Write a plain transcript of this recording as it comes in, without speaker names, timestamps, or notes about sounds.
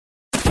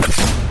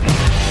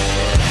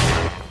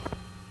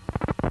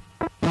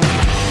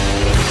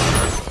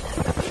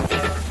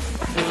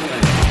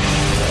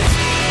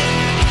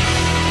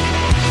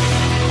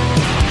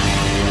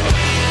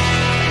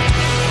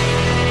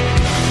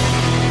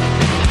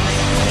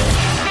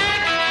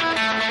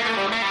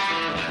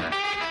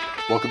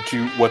Welcome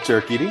to What's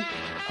Eric Eating,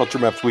 Culture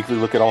Map's weekly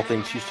look at all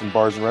things Houston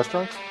bars and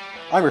restaurants.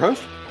 I'm your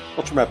host,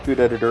 Culture Map food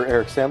editor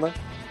Eric Sandler.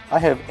 I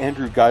have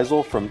Andrew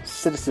Geisel from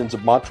Citizens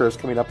of Montrose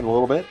coming up in a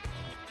little bit.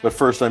 But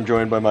first, I'm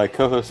joined by my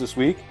co-host this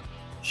week.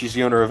 She's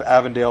the owner of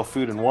Avondale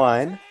Food and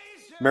Wine,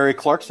 Mary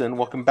Clarkson.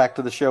 Welcome back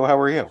to the show. How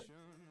are you?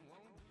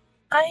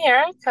 Hi,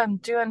 Eric. I'm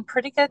doing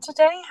pretty good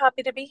today.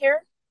 Happy to be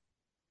here.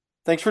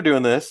 Thanks for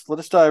doing this. Let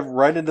us dive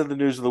right into the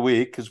news of the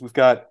week because we've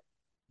got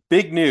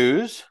big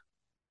news.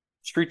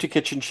 Street to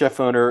Kitchen chef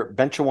owner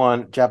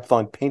Benchawan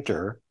Jabthong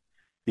Painter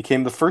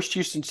became the first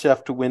Houston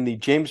chef to win the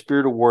James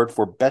Beard Award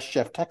for Best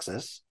Chef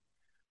Texas.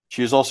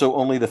 She is also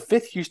only the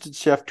fifth Houston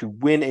chef to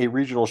win a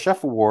regional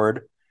chef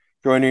award,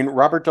 joining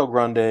Robert Del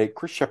Grande,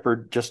 Chris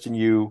Shepard, Justin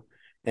Yu,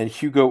 and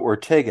Hugo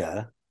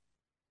Ortega.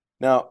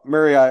 Now,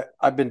 Mary,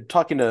 I've been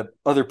talking to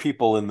other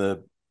people in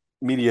the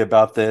media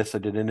about this. I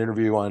did an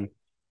interview on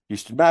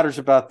Houston Matters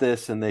about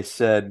this, and they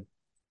said,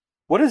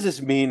 what does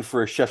this mean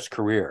for a chef's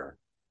career?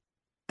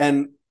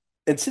 And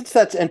since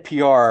that's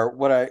NPR,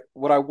 what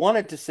I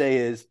wanted to say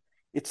is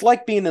it's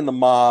like being in the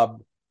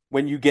mob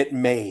when you get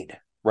made,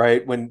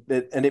 right? And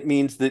it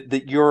means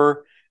that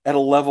you're at a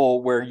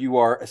level where you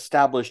are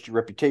established, your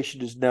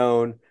reputation is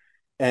known,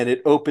 and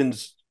it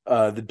opens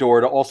the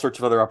door to all sorts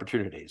of other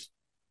opportunities.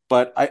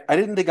 But I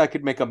didn't think I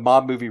could make a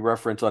mob movie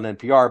reference on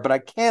NPR, but I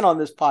can on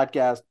this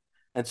podcast.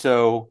 And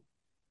so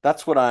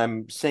that's what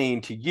I'm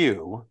saying to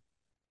you.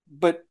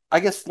 But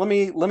I guess let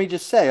me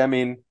just say, I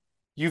mean,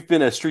 you've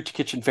been a Street to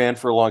Kitchen fan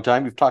for a long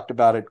time. You've talked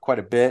about it quite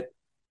a bit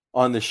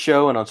on the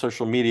show and on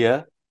social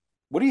media.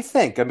 What do you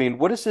think? I mean,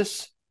 what does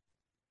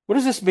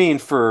this mean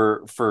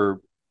for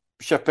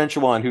Chef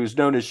Benchawan, who's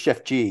known as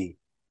Chef G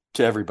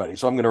to everybody?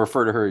 So I'm going to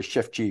refer to her as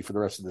Chef G for the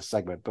rest of this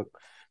segment. But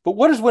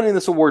what does winning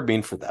this award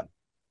mean for them?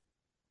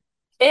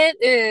 It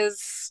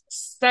is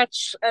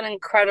such an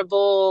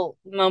incredible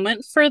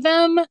moment for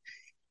them.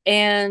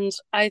 And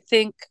I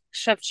think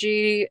Chef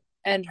G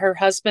and her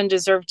husband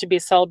deserve to be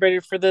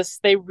celebrated for this.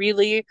 They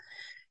really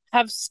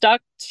have stuck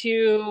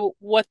to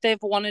what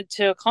they've wanted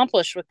to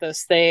accomplish with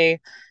this. They,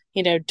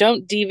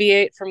 don't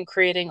deviate from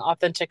creating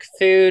authentic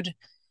food.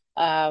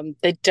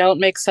 They don't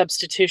make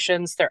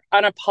substitutions. They're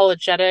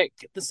unapologetic.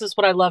 This is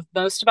what I love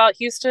most about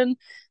Houston.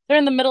 They're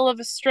in the middle of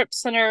a strip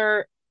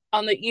center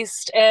on the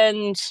East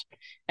End,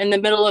 in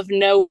the middle of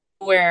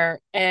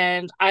nowhere,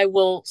 and I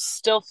will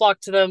still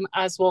flock to them,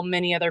 as will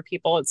many other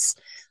people. It's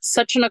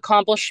such an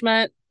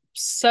accomplishment,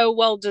 so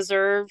well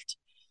deserved.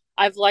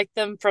 I've liked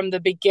them from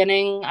the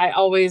beginning. I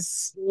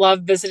always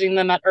love visiting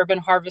them at Urban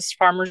Harvest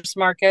Farmers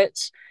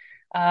Market.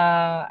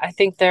 I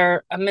think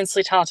they're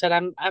immensely talented.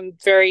 I'm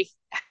very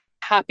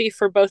happy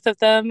for both of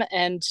them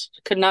and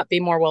could not be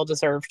more well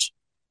deserved.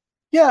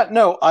 Yeah,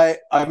 no,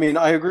 I mean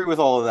I agree with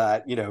all of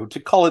that. To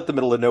call it the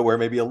middle of nowhere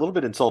may be a little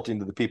bit insulting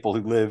to the people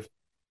who live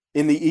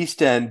in the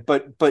East End,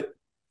 but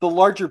the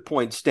larger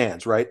point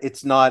stands, right?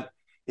 It's not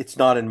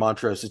in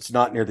Montrose, it's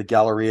not near the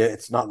Galleria,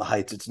 it's not in the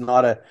Heights, it's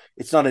not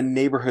a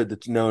neighborhood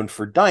that's known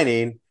for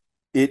dining.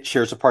 It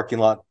shares a parking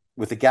lot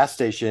with a gas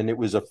station. It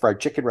was a fried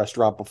chicken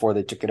restaurant before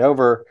they took it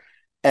over,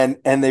 and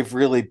they've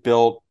really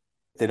built.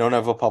 They don't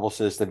have a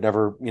publicist. They've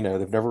never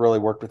really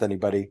worked with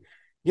anybody.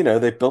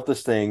 They built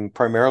this thing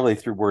primarily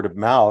through word of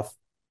mouth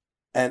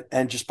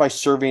and just by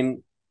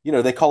serving.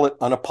 They call it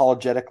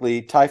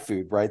unapologetically Thai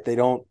food, right? They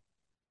don't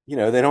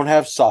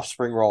have soft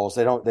spring rolls.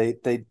 They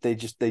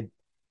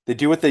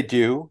do what they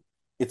do.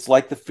 It's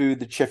like the food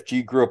that Chef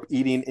G grew up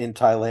eating in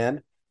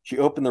Thailand. She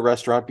opened the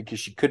restaurant because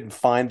she couldn't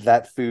find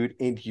that food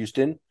in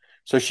Houston,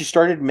 so she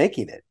started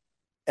making it,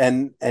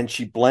 and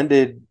she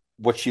blended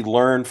what she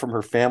learned from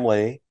her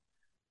family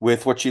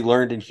with what she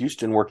learned in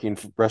Houston, working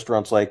for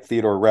restaurants like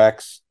Theodore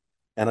Rex,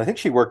 and I think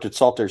she worked at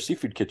Salt Air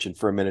Seafood Kitchen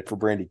for a minute for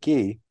Brandy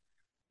Key,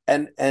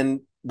 and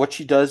what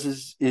she does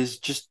is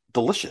just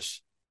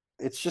delicious.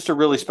 It's just a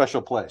really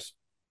special place.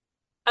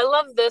 I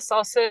love this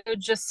also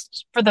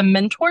just for the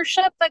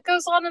mentorship that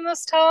goes on in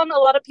this town. A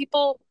lot of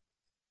people,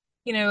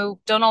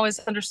 don't always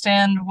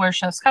understand where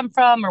chefs come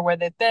from or where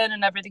they've been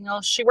and everything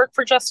else. She worked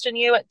for Justin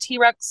Yu at T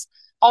Rex.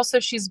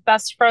 Also, she's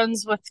best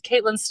friends with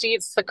Caitlin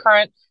Steets, the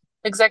current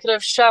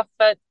executive chef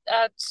at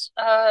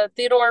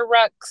Theodore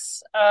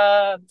Rex.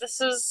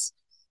 This is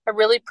a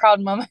really proud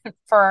moment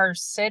for our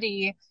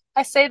city.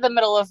 I say the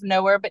middle of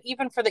nowhere, but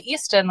even for the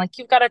East End, like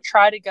you've got to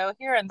try to go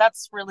here, and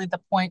that's really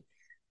the point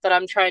that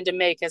I'm trying to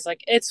make is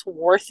like it's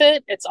worth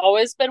it. It's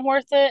always been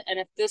worth it. And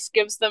if this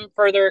gives them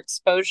further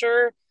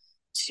exposure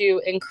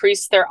to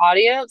increase their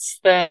audience,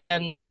 then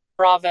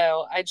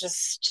bravo. I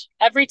just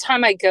every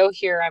time I go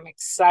here, I'm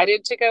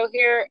excited to go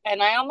here.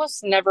 And I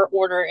almost never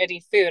order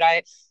any food.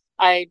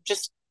 I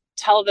just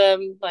tell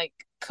them like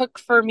cook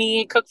for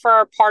me, cook for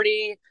our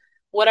party,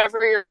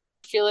 whatever you're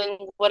feeling,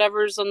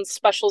 whatever's on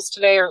specials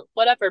today or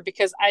whatever,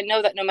 because I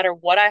know that no matter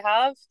what I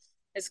have,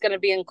 it's gonna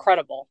be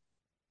incredible.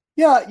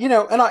 Yeah,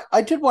 and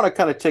I did want to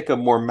kind of take a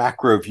more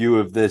macro view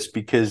of this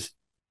because,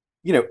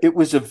 it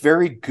was a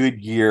very good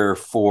year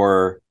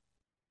for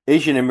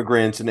Asian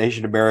immigrants and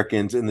Asian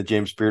Americans in the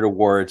James Beard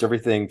Awards.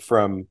 Everything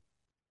from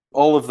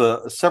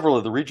several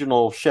of the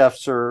regional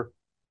chefs are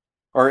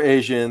are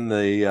Asian.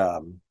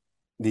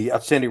 The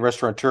outstanding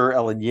restaurateur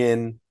Ellen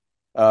Yin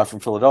from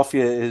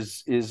Philadelphia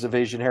is of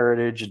Asian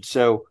heritage, and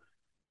so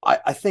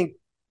I think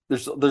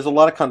there's a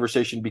lot of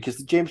conversation because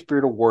the James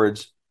Beard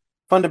Awards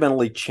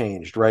fundamentally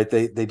changed, right?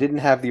 They didn't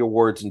have the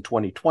awards in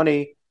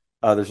 2020.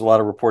 There's a lot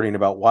of reporting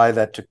about why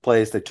that took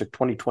place. They took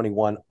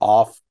 2021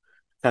 off,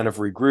 kind of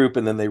regroup,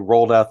 and then they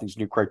rolled out these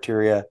new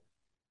criteria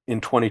in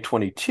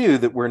 2022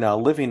 that we're now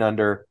living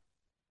under,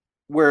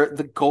 where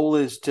the goal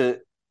is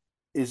to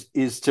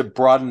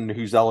broaden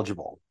who's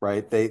eligible,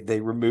 right? They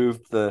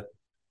removed the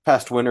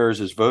past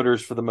winners as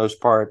voters for the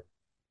most part,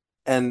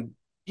 and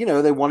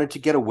they wanted to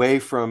get away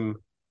from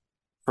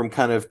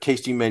kind of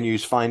tasting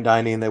menus, fine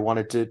dining. They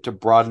wanted to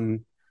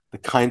broaden the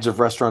kinds of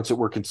restaurants that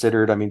were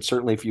considered. I mean,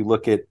 certainly if you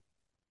look at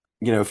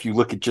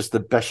just the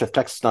Best Chef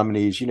Texas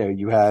nominees,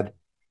 you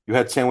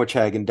had Sandwich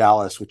Hag in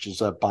Dallas, which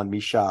is a banh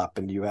mi shop,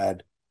 and you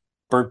had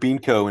Burnt Bean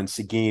Co. in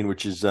Seguin,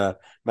 which is a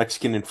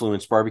Mexican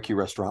influenced barbecue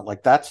restaurant.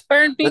 Like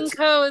Burnt Bean that's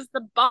Co. is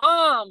the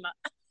bomb.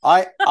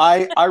 I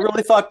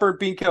really thought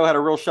Burnt Bean Co. had a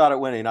real shot at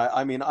winning.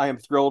 I mean, I am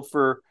thrilled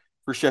for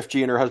Chef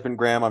G and her husband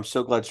Graham. I'm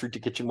so glad Street to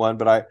Kitchen won,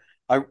 but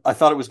I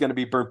thought it was going to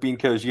be Burnt Bean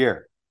Co.'s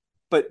year.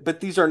 But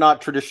these are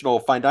not traditional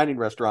fine dining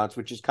restaurants,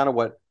 which is kind of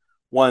what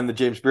won the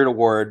James Beard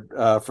Award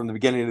from the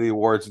beginning of the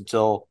awards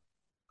until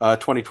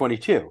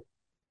 2022.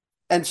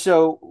 And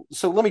so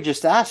let me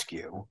just ask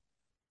you,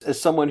 as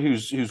someone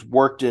who's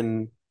worked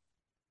in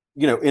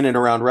and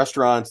around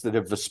restaurants that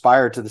have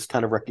aspired to this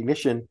kind of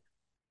recognition,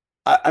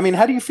 I mean,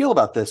 how do you feel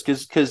about this?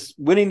 Because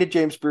winning the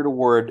James Beard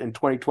Award in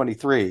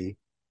 2023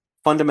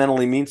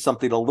 fundamentally means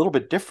something a little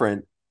bit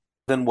different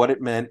than what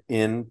it meant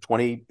in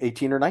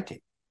 2018 or 19.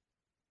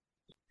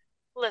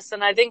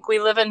 Listen, I think we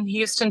live in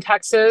Houston,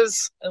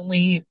 Texas, and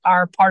we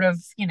are part of,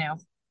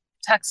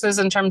 Texas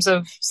in terms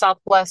of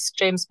Southwest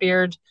James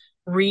Beard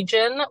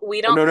region. We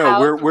Oh, don't no, have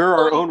we're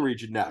our Michelin. own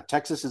region now.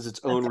 Texas is its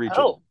own Okay. region.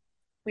 Oh,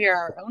 we are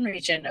our own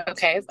region.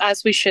 Okay,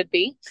 as we should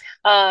be.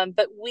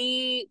 But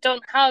we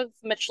don't have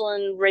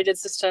Michelin rated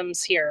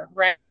systems here,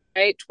 right?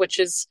 Right, which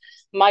is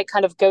my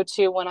kind of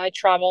go-to when I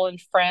travel in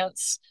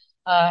France.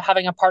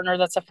 Having a partner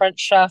that's a French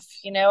chef,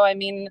 I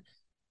mean,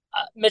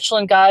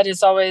 Michelin Guide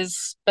has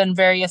always been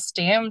very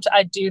esteemed.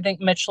 I do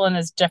think Michelin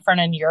is different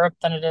in Europe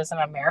than it is in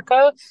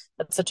America.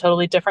 That's a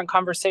totally different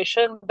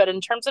conversation. But in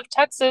terms of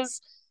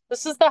Texas,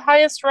 this is the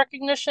highest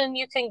recognition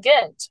you can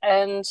get.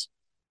 And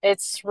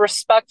it's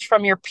respect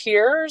from your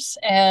peers.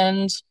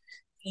 And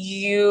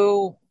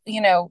it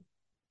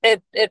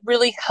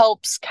really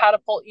helps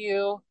catapult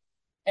you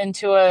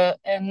into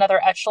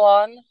another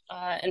echelon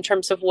in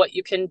terms of what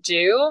you can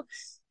do.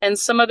 And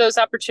some of those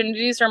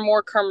opportunities are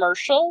more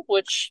commercial,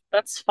 which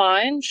that's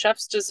fine.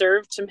 Chefs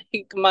deserve to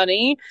make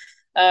money.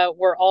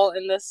 We're all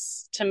in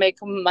this to make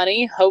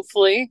money,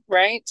 hopefully,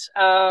 right?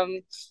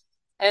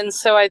 And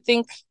so I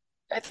think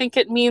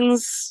it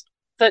means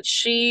that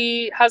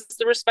she has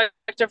the respect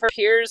of her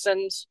peers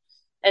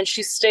and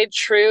she stayed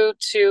true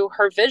to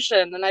her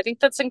vision. And I think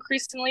that's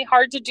increasingly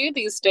hard to do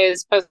these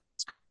days post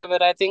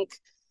COVID. I think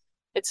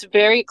it's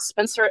very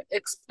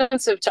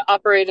expensive to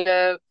operate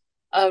a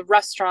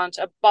restaurant,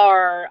 a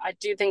bar. I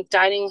do think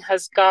dining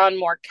has gone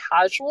more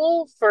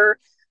casual for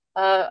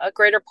a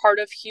greater part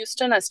of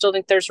Houston. I still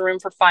think there's room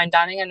for fine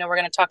dining. I know we're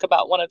going to talk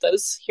about one of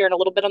those here in a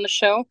little bit on the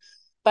show,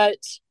 but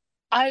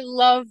I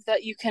love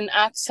that you can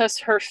access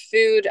her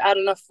food at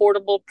an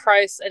affordable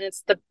price and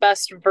it's the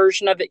best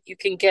version of it you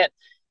can get.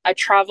 I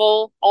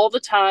travel all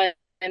the time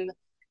and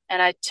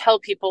I tell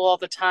people all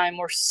the time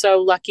we're so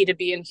lucky to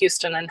be in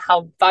Houston and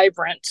how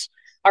vibrant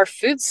our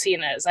food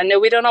scene is. I know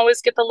we don't always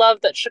get the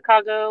love that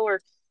Chicago or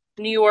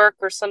New York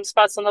or some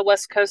spots on the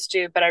West Coast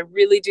do, but I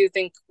really do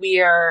think we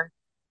are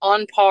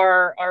on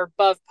par or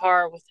above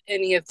par with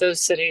any of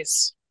those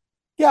cities.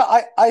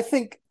 Yeah, I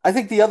think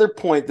the other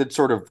point that's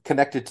sort of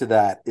connected to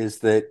that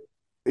is that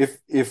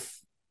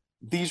if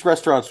these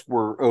restaurants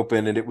were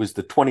open and it was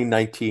the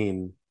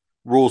 2019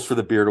 rules for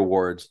the Beard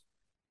Awards,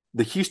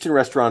 the Houston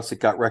restaurants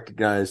that got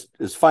recognized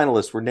as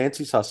finalists were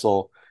Nancy's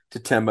Hustle,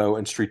 Totemo,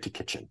 and Street to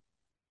Kitchen.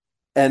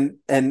 And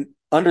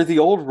under the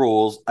old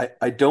rules,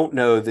 I don't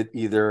know that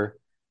either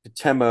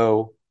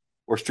Totemo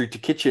or Street to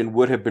Kitchen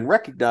would have been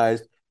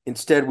recognized.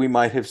 Instead, we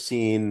might have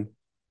seen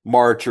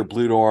March or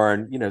Blue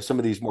Dorn, some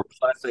of these more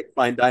classic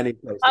fine dining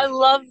I places.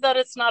 love that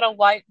it's not a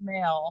white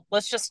male.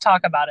 Let's just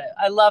talk about it.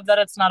 I love that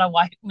it's not a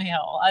white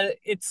male.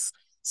 It's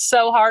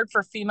so hard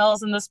for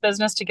females in this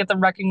business to get the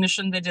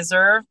recognition they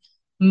deserve,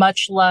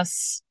 much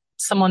less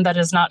someone that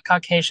is not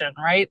Caucasian,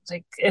 right?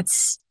 Like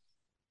it's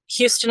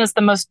Houston is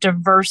the most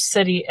diverse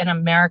city in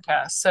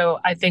America. So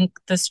I think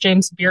this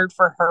James Beard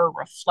for her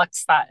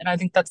reflects that. And I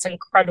think that's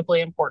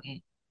incredibly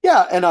important.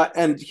 Yeah,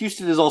 and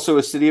Houston is also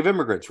a city of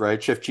immigrants,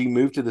 right? Chef G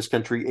moved to this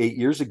country 8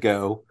 years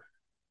ago.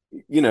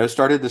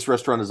 Started this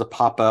restaurant as a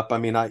pop up. I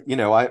mean, I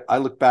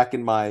look back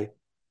in my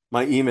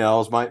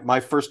emails. My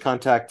first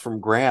contact from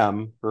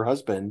Graham, her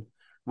husband,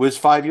 was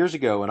 5 years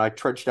ago, and I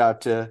trudged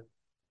out to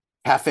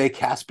Cafe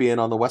Caspian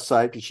on the west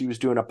side because she was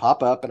doing a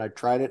pop up, and I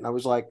tried it, and I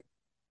was like,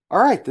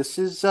 all right,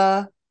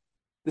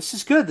 this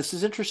is good. This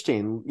is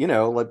interesting.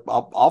 Like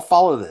I'll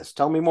follow this.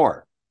 Tell me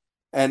more.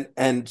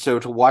 And so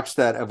to watch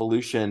that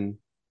evolution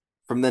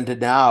from then to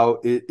now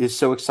is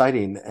so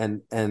exciting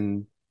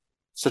and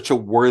such a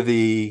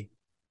worthy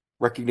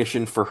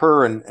recognition for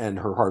her and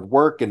her hard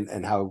work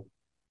and how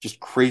just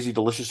crazy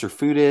delicious her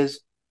food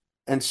is.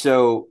 And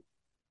so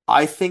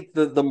I think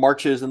the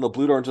Marches and the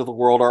Blue Dorns of the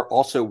world are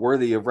also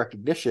worthy of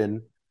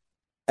recognition.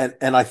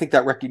 And I think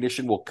that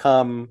recognition will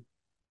come,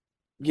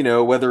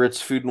 whether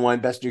it's Food and Wine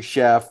Best New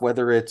Chef,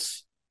 whether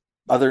it's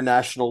other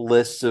national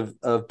lists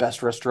of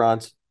best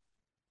restaurants.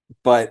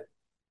 But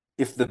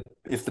if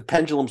the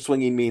pendulum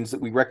swinging means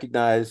that we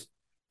recognize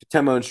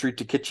Temo and Street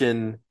to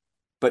Kitchen,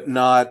 but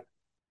not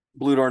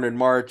Blue Dorn and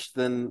March,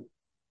 then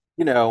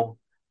you know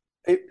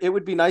it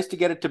would be nice to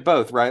get it to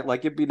both, right?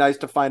 Like it'd be nice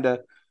to find a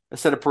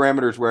set of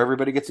parameters where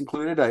everybody gets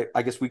included.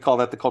 I guess we call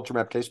that the Culture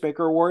Map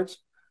Tastemaker Awards.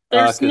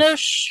 There's no Because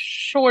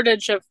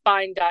shortage of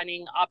fine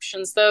dining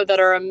options, though, that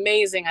are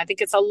amazing. I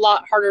think it's a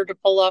lot harder to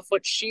pull off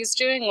what she's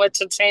doing, what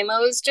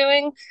Tatemo is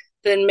doing,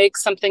 than make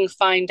something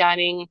fine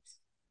dining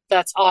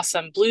that's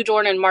awesome. Blue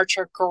Dorn and March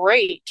are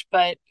great,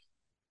 but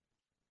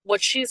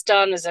what she's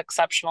done is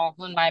exceptional,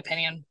 in my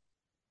opinion.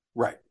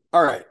 right.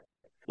 All right.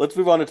 Let's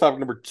move on to topic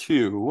number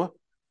two.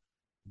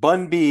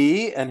 Bun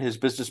B and his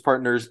business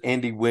partners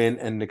Andy Wynn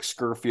and Nick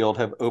Scurfield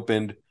have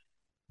opened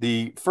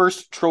the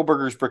first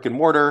Trillburgers brick and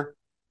mortar.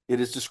 It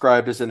is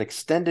described as an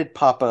extended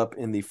pop-up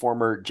in the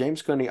former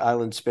James Coney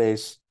Island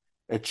space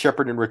at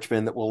Shepherd and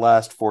Richmond that will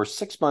last for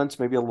 6 months,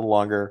 maybe a little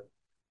longer.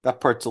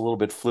 That part's a little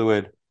bit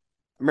fluid.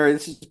 Mary,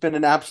 this has been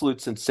an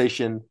absolute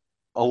sensation.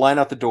 A line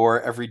out the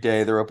door every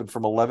day. They're open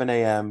from 11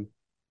 a.m.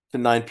 to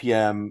 9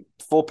 p.m.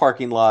 Full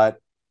parking lot,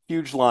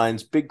 huge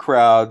lines, big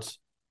crowds.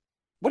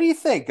 What do you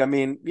think? I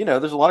mean,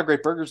 there's a lot of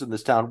great burgers in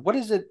this town. What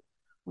is it?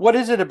 What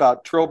is it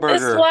about Trill This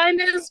Burger? line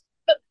is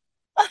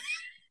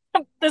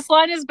this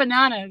line is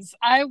bananas.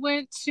 I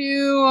went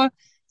to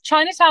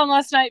Chinatown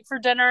last night for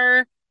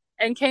dinner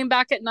and came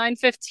back at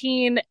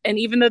 9:15, and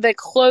even though they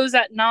close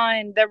at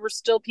 9, there were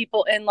still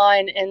people in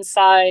line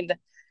inside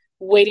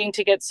waiting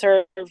to get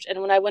served.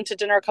 And when I went to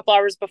dinner a couple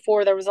hours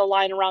before, there was a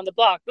line around the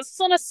block. This is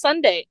on a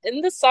Sunday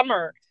in the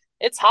summer.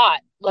 It's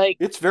hot. Like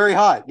It's very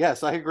hot.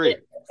 Yes, I agree.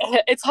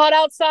 it, it's hot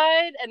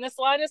outside and this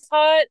line is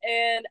hot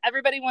and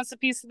everybody wants a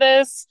piece of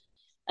this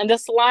and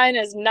this line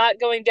is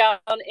not going down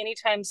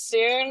anytime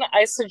soon.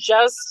 I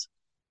suggest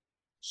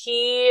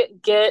he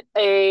get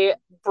a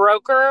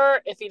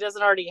broker if he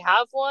doesn't already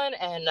have one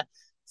and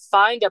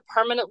find a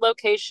permanent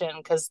location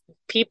because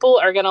people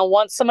are going to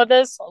want some of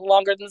this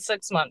longer than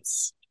 6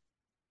 months.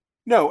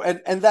 No,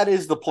 and that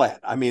is the plan.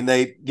 I mean,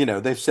 they've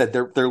said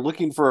they're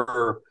looking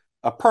for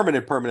a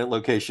permanent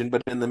location,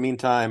 but in the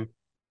meantime,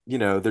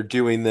 they're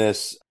doing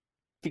this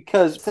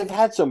because they've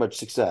had so much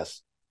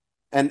success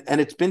and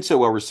it's been so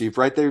well received,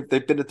 right?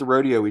 They've been at the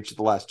rodeo each of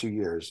the last 2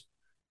 years.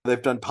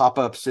 They've done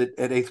pop-ups at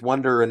Eighth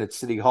Wonder and at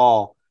City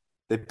Hall.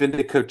 They've been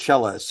to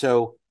Coachella.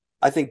 So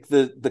I think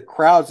the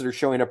crowds that are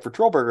showing up for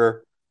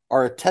Trollburger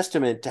are a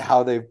testament to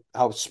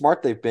how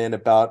smart they've been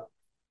about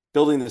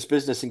building this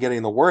business and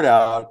getting the word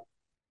out.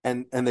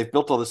 And they've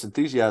built all this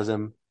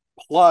enthusiasm,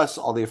 plus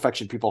all the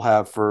affection people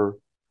have for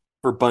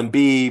Bun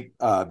B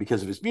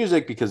because of his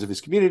music, because of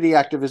his community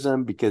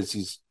activism, because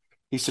he's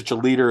such a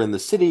leader in the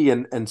city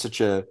and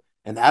such an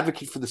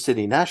advocate for the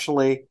city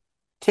nationally.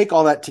 Take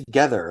all that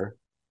together,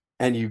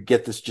 and you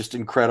get this just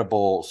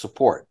incredible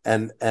support.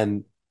 And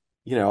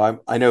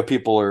I know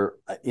people are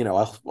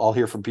I'll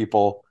hear from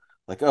people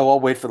like, oh, I'll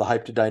wait for the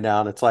hype to die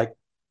down. It's like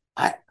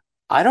I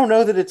I don't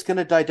know that it's going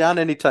to die down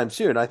anytime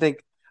soon. I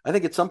think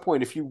at some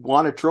point, if you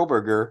want a Trill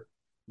burger,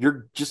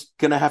 you're just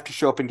going to have to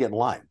show up and get in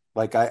line.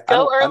 Like Go I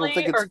don't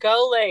think early or it's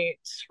go late,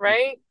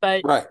 right?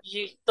 But right.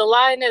 the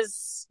line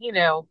is,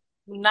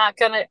 not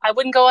gonna. I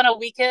wouldn't go on a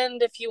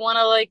weekend if you want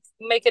to like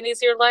make an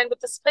easier line.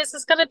 But this place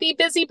is gonna be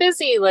busy,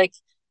 busy. Like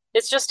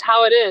it's just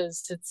how it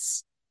is.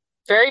 It's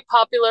very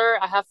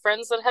popular. I have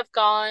friends that have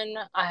gone.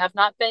 I have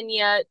not been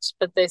yet,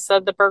 but they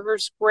said the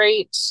burger's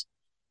great,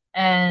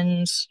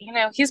 and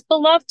he's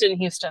beloved in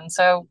Houston,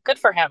 so good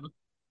for him.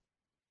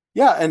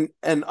 Yeah,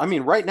 and I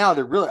mean, right now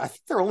I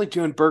think they're only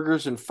doing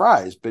burgers and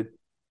fries, but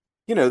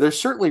there's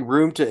certainly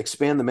room to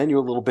expand the menu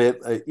a little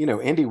bit.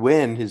 Andy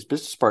Wynn, his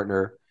business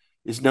partner,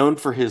 is known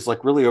for his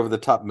like really over the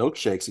top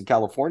milkshakes in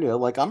California.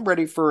 Like I'm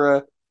ready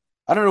for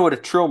I don't know what a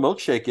Trill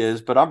milkshake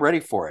is, but I'm ready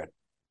for it.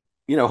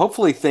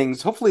 Hopefully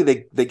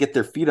they get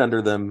their feet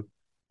under them,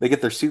 they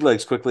get their sea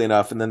legs quickly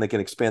enough, and then they can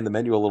expand the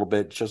menu a little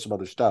bit, show some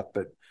other stuff.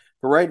 But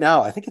right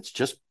now, I think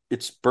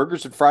it's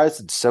burgers and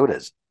fries and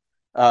sodas.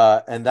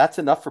 And that's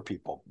enough for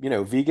people.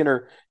 Vegan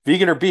or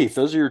beef.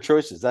 Those are your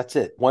choices. That's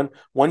it. One,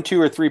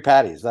 two, or three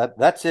patties.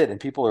 That's it, and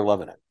people are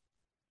loving it.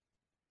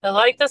 I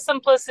like the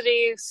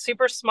simplicity.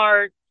 Super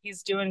smart.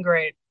 He's doing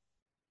great.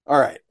 All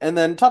right, and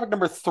then topic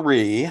number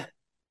three: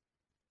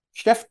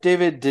 Chef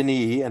David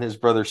Denis and his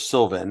brother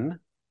Sylvain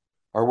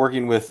are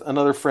working with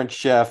another French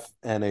chef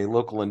and a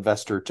local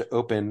investor to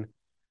open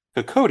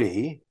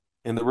Cocody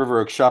in the River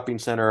Oaks Shopping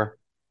Center.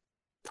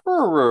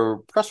 Per a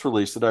press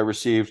release that I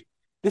received,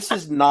 this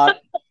is not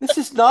This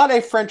is not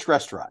a French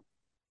restaurant,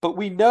 but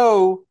we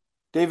know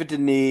David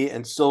Denis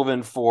and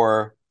Sylvain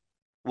for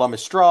La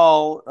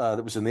Mistral,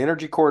 that was in the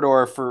Energy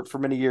Corridor for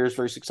many years,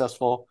 very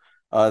successful.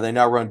 They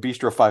now run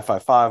Bistro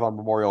 555 on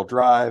Memorial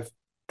Drive,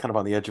 kind of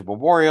on the edge of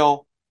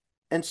Memorial.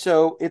 And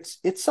so it's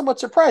somewhat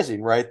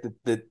surprising, right?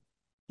 That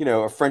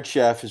a French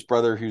chef, his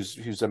brother,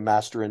 who's a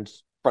master in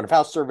front of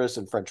house service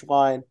and French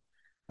wine,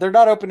 they're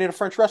not opening a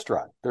French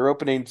restaurant. They're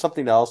opening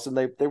something else, and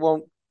they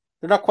won't.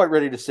 They're not quite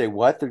ready to say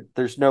what.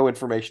 There's no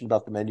information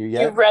about the menu You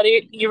yet.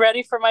 ready? You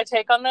ready for my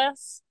take on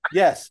this?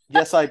 Yes,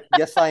 I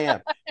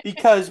am.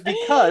 Because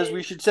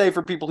we should say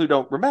for people who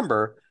don't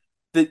remember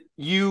that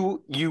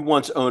you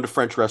once owned a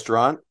French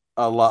restaurant,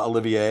 La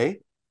Olivier,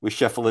 with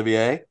Chef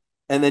Olivier,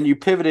 and then you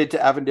pivoted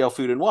to Avondale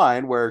Food and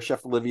Wine, where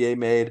Chef Olivier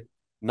made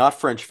not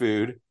French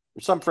food,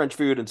 some French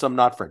food and some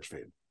not French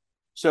food.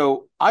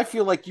 So I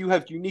feel like you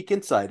have unique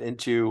insight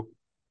into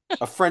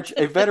a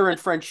veteran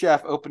French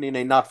chef opening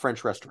a not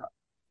French restaurant.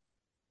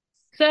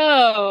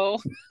 So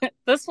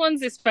this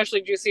one's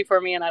especially juicy for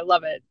me, and I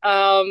love it.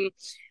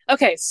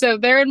 Okay, so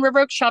they're in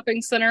River Oaks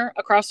Shopping Center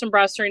across from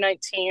Brasserie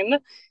 19.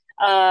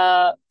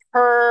 Uh,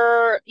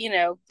 per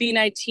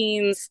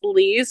B19's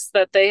lease,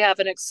 that they have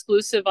an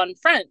exclusive on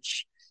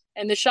French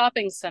in the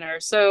shopping center.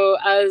 So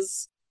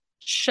as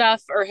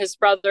Chef or his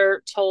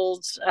brother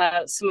told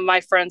some of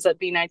my friends at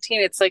B19,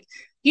 it's like,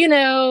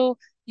 y'all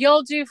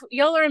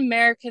are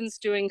Americans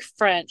doing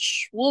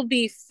French. We'll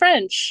be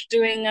French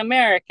doing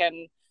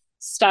American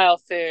style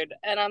food.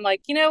 And I'm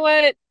like, you know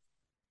what?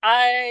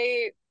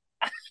 I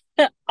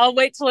I'll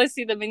wait till I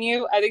see the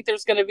menu. I think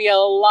there's going to be a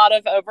lot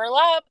of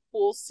overlap.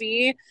 We'll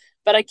see.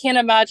 But I can't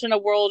imagine a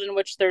world in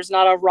which there's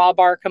not a raw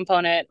bar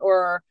component,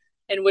 or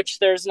in which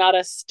there's not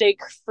a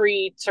steak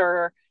frite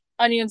or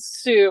onion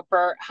soup,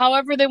 or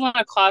however they want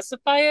to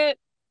classify it.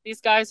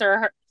 These guys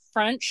are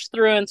French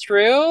through and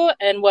through.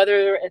 And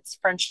whether it's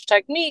French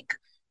technique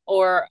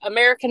or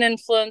American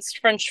influenced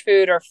French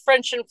food or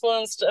French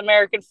influenced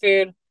American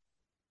food,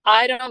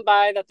 I don't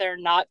buy that they're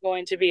not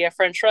going to be a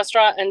French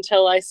restaurant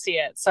until I see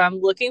it. So I'm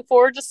looking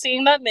forward to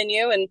seeing that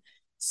menu and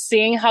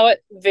seeing how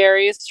it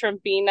varies from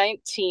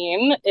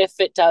B19, if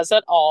it does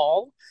at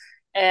all.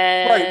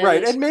 Right.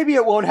 And And maybe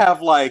it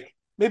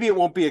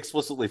won't be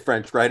explicitly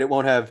French, right? It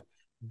won't have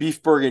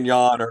beef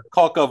bourguignon or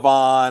coq au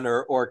vin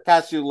or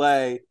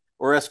cassoulet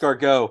or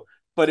escargot,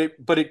 but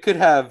it could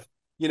have,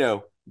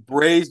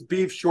 braised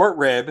beef short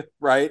rib,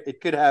 right? It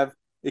could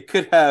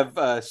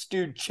have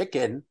stewed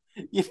chicken,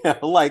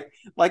 like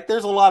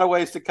there's a lot of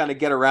ways to kind of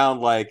get around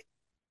like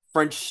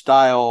French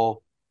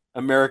style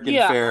American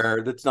yeah,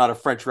 fare that's not a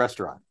French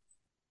restaurant.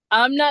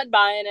 I'm not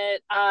buying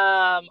it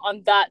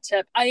on that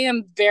tip. I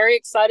am very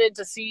excited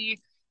to see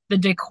the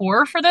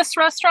decor for this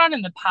restaurant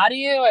and the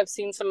patio. I've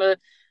seen some of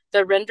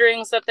the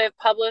renderings that they've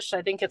published.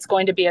 I think it's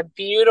going to be a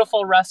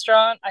beautiful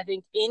restaurant. I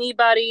think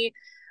anybody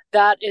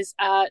that is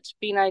at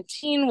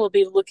B19 will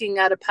be looking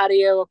at a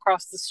patio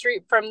across the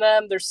street from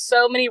them. There's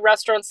so many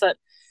restaurants that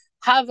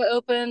have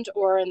opened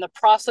or in the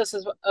process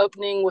of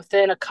opening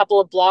within a couple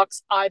of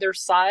blocks either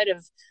side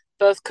of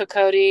both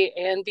Cocody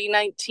and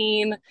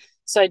B19.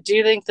 So I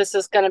do think this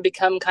is going to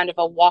become kind of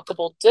a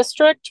walkable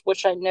district,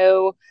 which I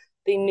know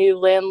the new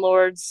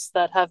landlords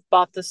that have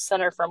bought this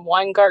center from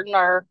Weingarten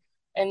are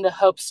in the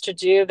hopes to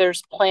do.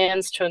 There's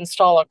plans to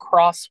install a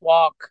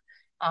crosswalk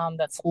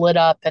that's lit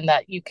up and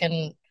that you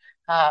can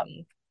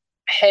um,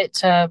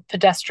 hit a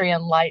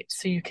pedestrian light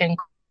so you can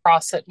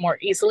cross it more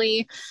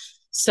easily.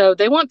 So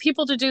they want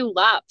people to do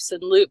laps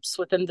and loops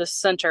within this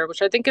center,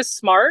 which I think is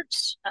smart.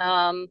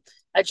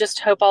 I just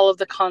hope all of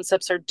the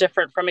concepts are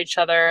different from each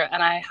other,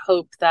 and I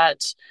hope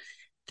that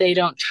they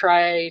don't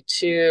try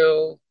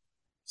to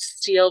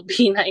steal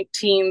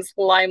B19's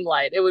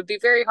limelight. It would be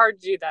very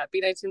hard to do that.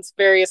 B19's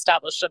very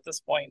established at this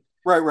point.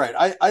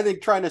 Right. I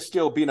think trying to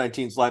steal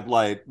B19's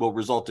limelight will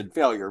result in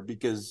failure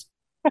because,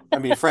 I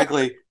mean,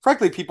 frankly,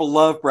 people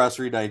love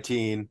Brasserie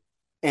 19,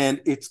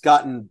 and it's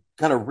gotten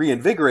kind of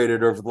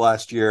reinvigorated over the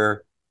last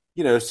year,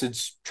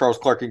 since Charles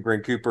Clark and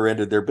Grant Cooper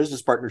ended their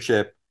business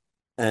partnership,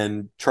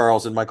 and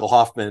Charles and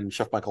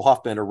Chef Michael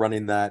Hoffman, are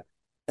running that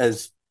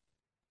as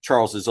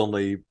Charles's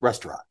only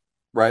restaurant,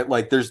 right?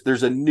 Like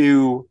there's a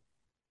new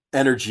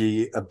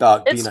energy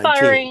about It's B19.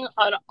 firing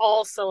on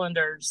all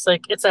cylinders.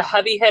 Like it's a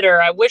heavy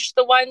hitter. I wish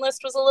the wine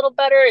list was a little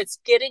better. It's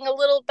getting a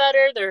little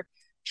better. They're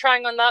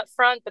trying on that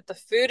front, but the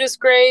food is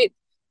great.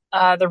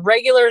 The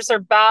regulars are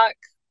back.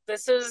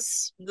 This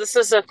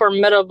is a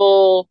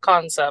formidable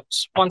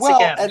concept once Well,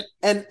 again.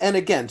 and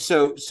again,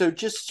 so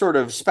just sort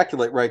of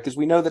speculate, right? Because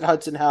we know that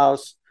Hudson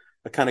House,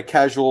 a kind of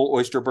casual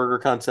oyster burger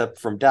concept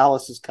from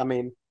Dallas, is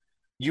coming.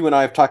 You and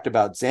I have talked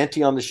about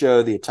Zanti on the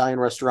show, the Italian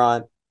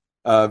restaurant,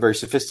 very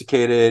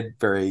sophisticated,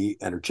 very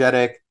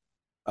energetic,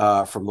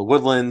 from the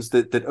Woodlands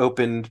that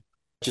opened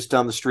just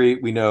down the street.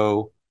 We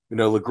know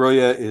La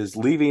Grilla is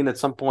leaving at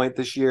some point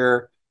this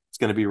year. It's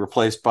going to be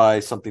replaced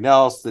by something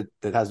else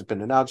that hasn't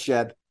been announced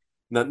yet.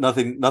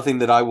 Nothing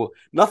that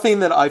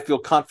I feel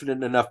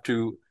confident enough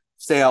to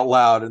say out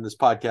loud in this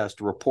podcast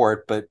to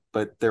report, but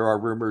there are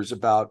rumors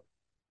about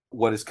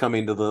what is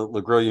coming to the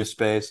La Grilla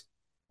space.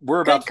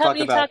 we're about Good to talk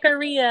company about,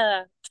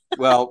 taqueria.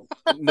 well,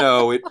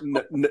 no,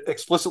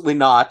 explicitly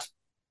not,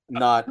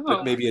 but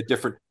Oh, maybe a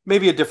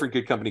different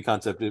good company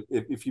concept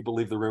if you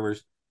believe the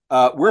rumors.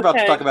 We're about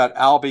to talk okay. about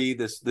Albi,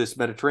 this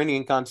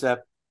Mediterranean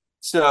concept.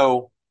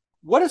 So,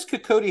 what does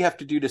Cocody have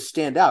to do to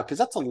stand out? Because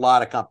that's a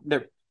lot of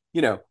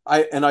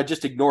I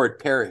just ignored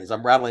Perry's.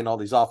 I'm rattling all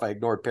these off. I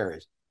ignored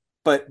Perry's,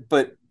 but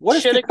what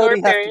does Should ignore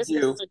Cocody have to Paris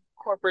because do? it's a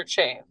corporate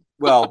chain.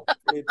 Well,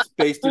 it's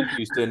based in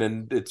Houston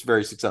and it's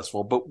very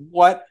successful. But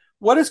what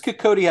does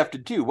Cocody have to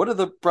do? What do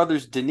the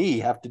brothers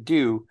Denis have to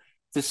do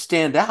to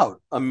stand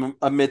out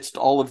amidst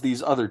all of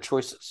these other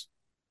choices?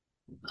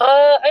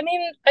 I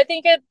mean, I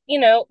think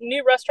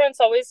new restaurants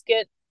always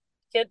get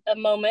a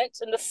moment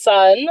in the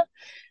sun.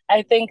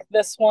 I think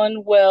this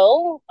one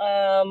will.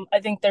 I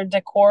think their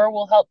decor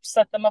will help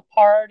set them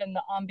apart and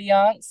the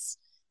ambiance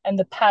and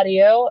the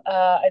patio.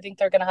 I think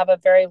they're going to have a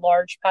very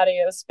large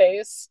patio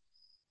space.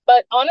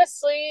 But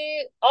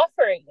honestly,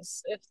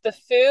 offerings. If the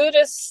food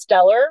is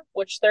stellar,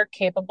 which they're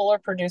capable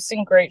of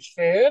producing great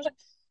food,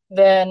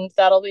 then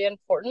that'll be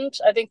important.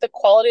 I think the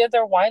quality of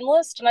their wine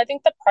list and I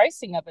think the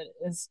pricing of it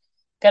is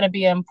going to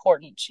be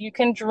important. You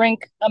can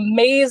drink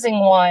amazing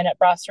wine at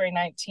Brasserie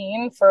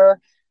 19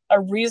 for a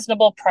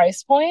reasonable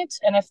price point,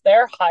 and if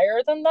they're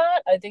higher than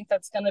that, I think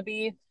that's going to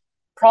be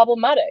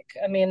problematic.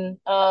 I mean,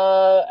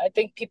 I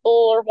think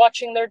people are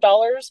watching their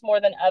dollars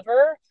more than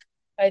ever.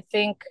 I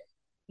think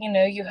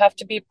you have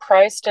to be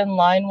priced in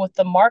line with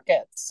the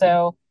market.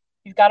 So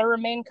you've got to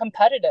remain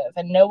competitive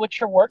and know what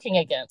you're working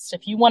against.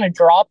 If you want to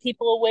draw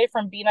people away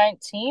from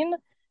B19,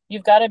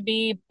 you've got to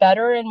be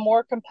better and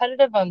more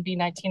competitive on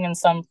B19 in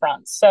some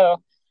fronts.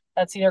 So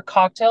that's either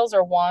cocktails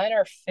or wine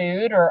or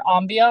food or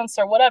ambiance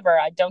or whatever.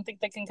 I don't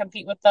think they can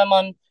compete with them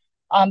on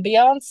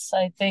ambiance.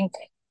 I think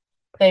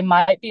they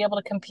might be able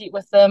to compete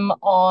with them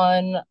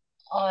on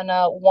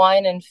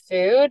wine and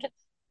food.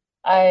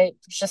 I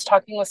was just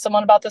talking with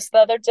someone about this the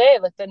other day.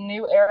 Like the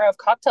new era of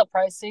cocktail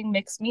pricing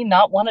makes me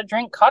not want to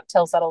drink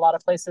cocktails at a lot of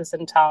places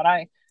in town.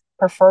 I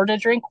prefer to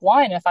drink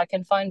wine if I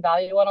can find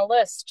value on a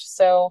list.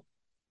 So,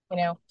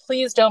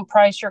 please don't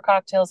price your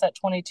cocktails at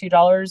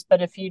 $22.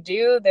 But if you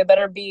do, they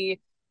better be,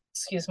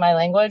 excuse my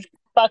language,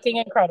 fucking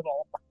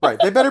incredible. Right.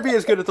 They better be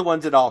as good as the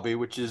ones at Albi,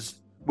 which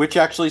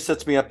actually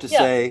sets me up to Yeah.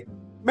 say,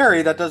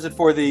 Mary, that does it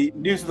for the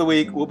news of the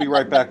week. We'll be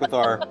right back with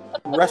our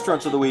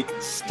restaurants of the week.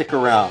 Stick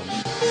around.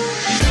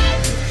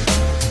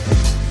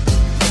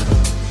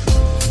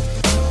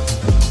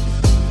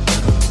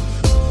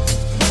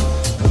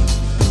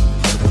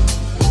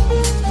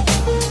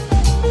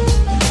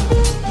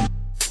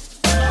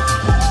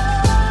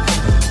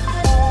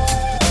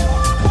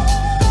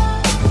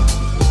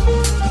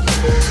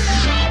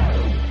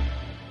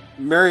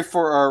 Mary,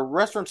 for our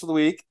restaurants of the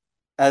week,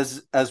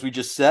 as we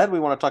just said, we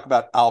want to talk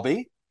about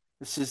Albi.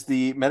 This is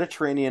the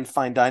Mediterranean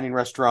fine dining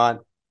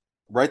restaurant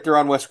right there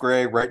on West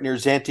Gray, right near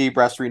Zante,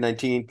 Brasserie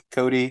 19,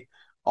 Cody.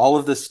 All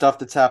of this stuff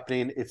that's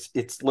happening.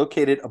 It's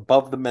located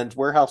above the Men's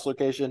Warehouse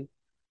location.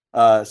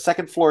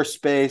 Second floor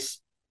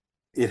space.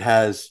 It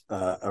has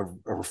a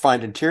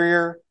refined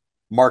interior.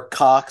 Mark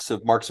Cox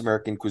of Mark's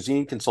American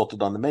Cuisine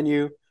consulted on the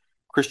menu.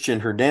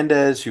 Christian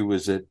Hernandez, who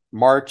was at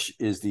March,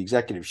 is the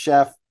executive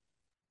chef.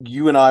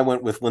 You and I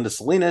went with Linda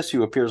Salinas,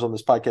 who appears on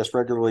this podcast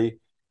regularly.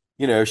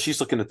 She's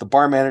looking at the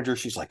bar manager.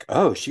 She's like,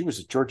 "Oh, she was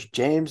at Georgia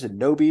James and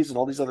Nobi's and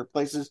all these other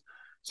places."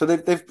 So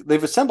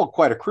they've assembled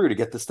quite a crew to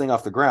get this thing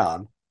off the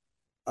ground.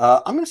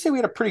 I'm going to say we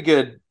had a pretty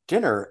good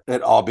dinner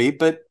at Albi,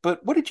 but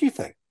what did you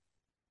think?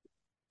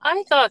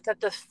 I thought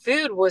that the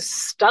food was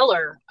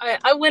stellar.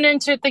 I went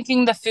into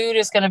thinking the food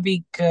is going to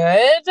be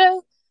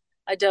good.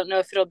 I don't know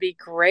if it'll be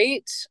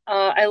great.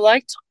 I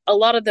liked a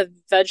lot of the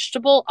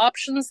vegetable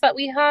options that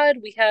we had.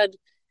 We had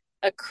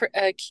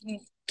a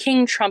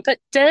king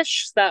trumpet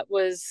dish that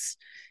was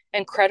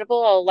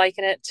incredible. I'll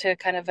liken it to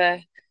kind of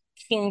a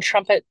king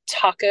trumpet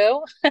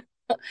taco,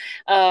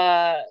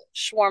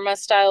 shawarma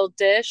style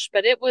dish,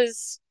 but it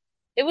was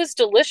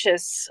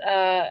delicious.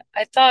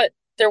 I thought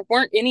there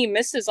weren't any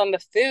misses on the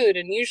food,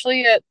 and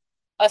usually at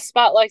a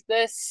spot like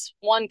this,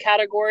 one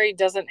category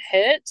doesn't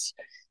hit.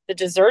 The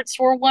desserts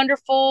were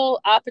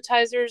wonderful,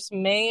 appetizers,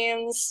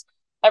 mains,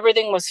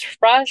 everything was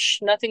fresh,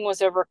 nothing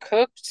was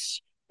overcooked,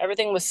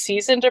 everything was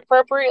seasoned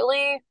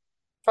appropriately.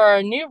 For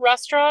a new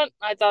restaurant,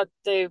 I thought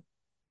they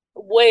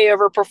way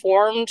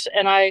overperformed,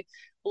 and I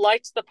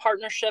liked the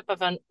partnership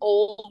of an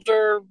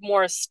older,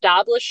 more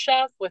established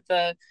chef with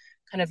a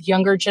kind of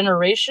younger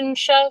generation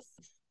chef.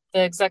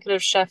 The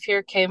executive chef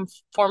here came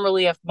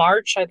formerly of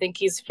March. I think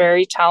he's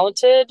very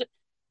talented,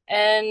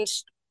 and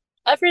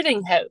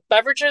everything hit.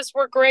 Beverages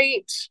were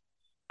great.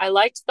 I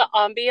liked the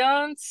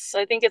ambiance.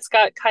 I think it's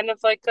got kind of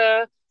like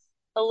a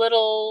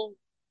little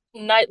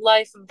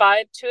nightlife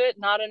vibe to it,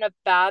 not in a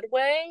bad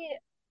way.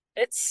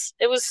 It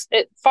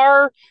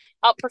far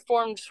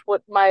outperformed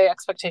what my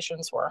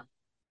expectations were.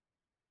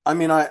 I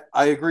mean, I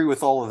agree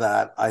with all of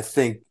that. I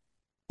think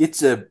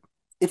it's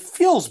it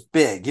feels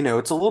big.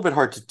 It's a little bit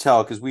hard to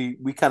tell because we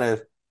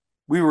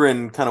were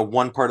in kind of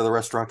one part of the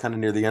restaurant, kind of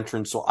near the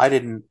entrance, so I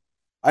didn't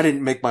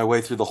make my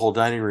way through the whole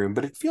dining room,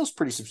 but it feels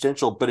pretty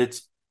substantial. But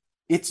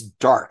it's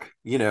dark.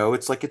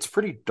 It's like it's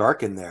pretty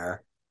dark in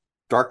there.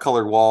 Dark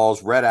colored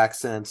walls, red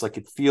accents. Like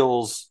it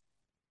feels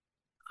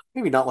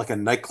maybe not like a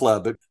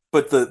nightclub,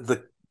 but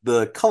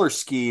the color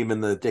scheme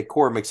and the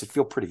decor makes it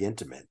feel pretty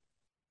intimate.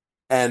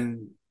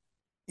 And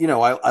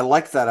I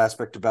like that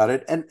aspect about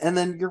it. And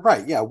then you're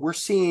right. Yeah, we're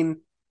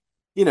seeing,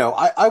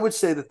 I would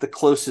say that the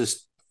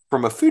closest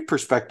from a food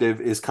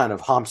perspective is kind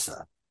of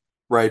Hamsa,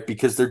 right?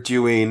 Because they're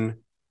doing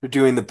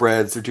the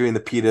breads, they're doing the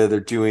pita, they're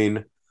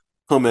doing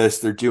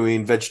hummus, they're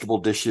doing vegetable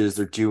dishes,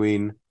 they're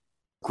doing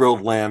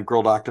grilled lamb,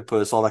 grilled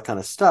octopus, all that kind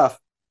of stuff.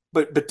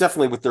 But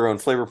definitely with their own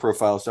flavor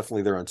profiles,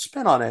 definitely their own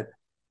spin on it.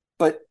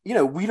 But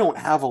we don't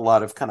have a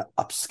lot of kind of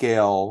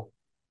upscale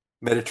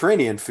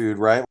Mediterranean food,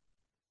 right?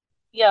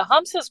 Yeah,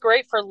 Humps is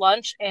great for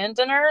lunch and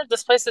dinner.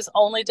 This place is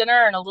only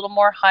dinner and a little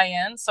more high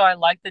end, so I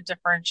like the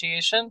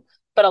differentiation,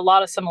 but a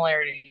lot of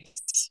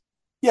similarities.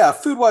 Yeah,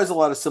 food wise, a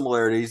lot of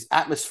similarities.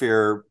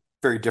 Atmosphere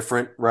very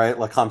different, right?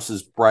 Like Humps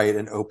is bright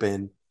and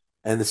open,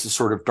 and this is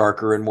sort of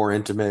darker and more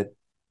intimate.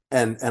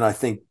 And I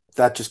think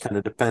that just kind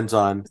of depends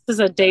on. This is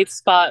a date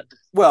spot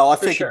Well, I've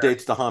for taken sure.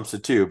 dates to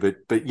Hamsa too,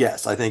 but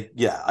yes, I think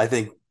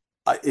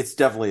it's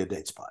definitely a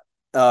date spot.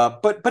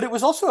 But it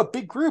was also a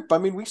big group. I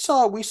mean, we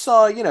saw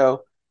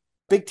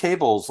big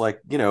tables, like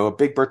a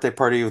big birthday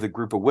party with a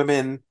group of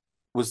women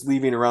was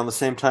leaving around the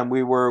same time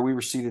we were. We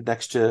were seated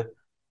next to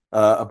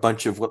a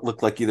bunch of what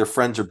looked like either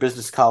friends or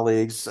business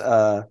colleagues,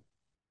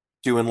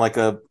 doing like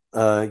an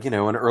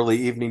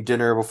early evening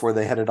dinner before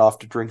they headed off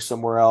to drink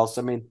somewhere else.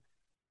 I mean,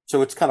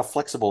 so it's kind of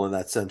flexible in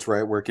that sense,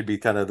 right? Where it could be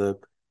kind of a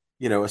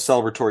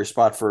celebratory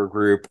spot for a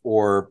group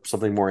or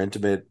something more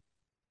intimate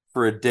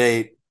for a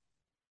date.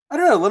 I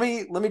don't know.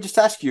 Let me just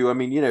ask you. I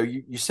mean,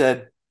 you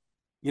said,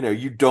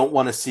 you don't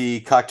want to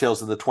see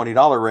cocktails in the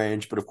 $20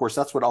 range, but of course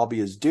that's what Albi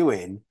is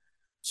doing.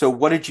 So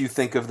what did you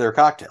think of their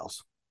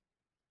cocktails?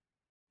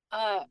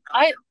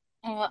 I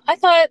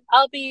thought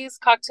Albi's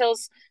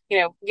cocktails,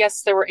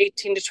 yes, there were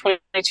 18 to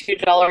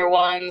 $22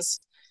 ones.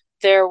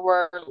 There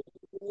were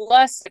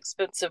less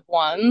expensive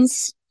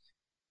ones.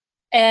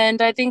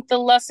 And I think the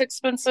less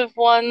expensive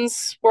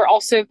ones were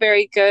also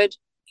very good.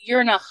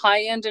 You're in a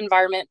high end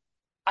environment.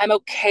 I'm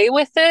okay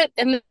with it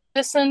in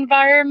this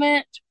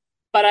environment,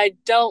 but I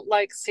don't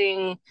like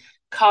seeing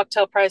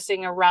cocktail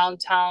pricing around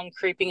town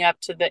creeping up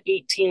to the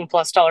 18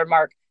 plus dollar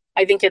mark.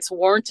 I think it's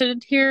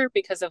warranted here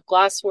because of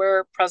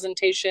glassware,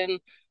 presentation,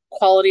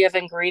 quality of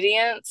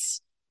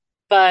ingredients.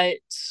 But,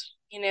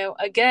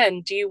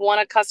 again, do you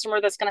want a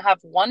customer that's going to have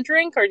one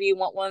drink or do you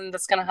want one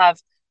that's going to have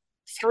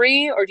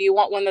three, or do you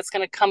want one that's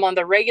going to come on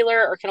the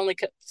regular or can only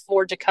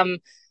afford to come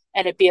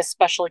and it be a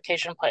special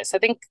occasion place? I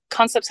think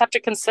concepts have to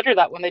consider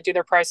that when they do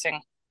their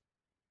pricing.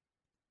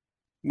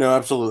 No,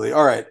 absolutely.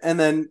 All right, and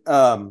then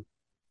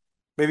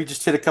maybe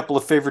just hit a couple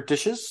of favorite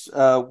dishes.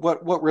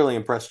 What really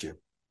impressed you?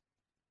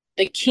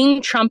 The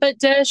king trumpet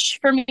dish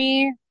for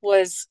me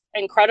was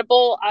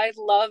incredible. I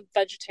love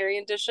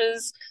vegetarian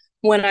dishes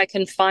when I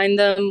can find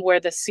them where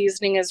the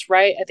seasoning is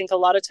right. I think a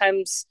lot of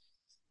times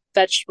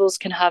vegetables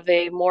can have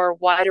a more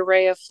wide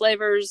array of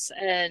flavors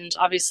and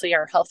obviously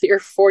are healthier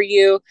for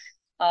you.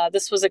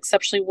 This was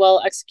exceptionally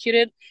well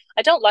executed.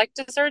 I don't like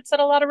desserts at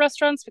a lot of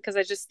restaurants because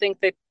I just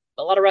think that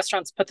a lot of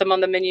restaurants put them on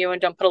the menu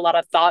and don't put a lot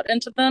of thought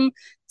into them.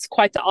 It's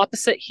quite the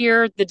opposite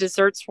here. The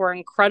desserts were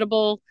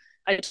incredible.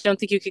 I don't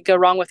think you could go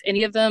wrong with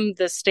any of them.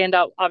 The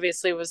standout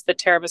obviously was the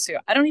tiramisu.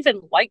 I don't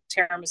even like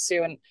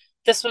tiramisu, and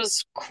this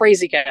was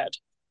crazy good.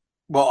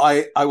 Well,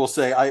 I will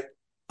say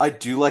I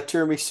do like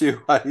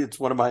tiramisu. It's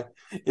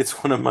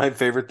one of my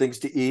favorite things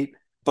to eat.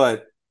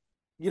 But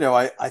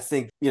I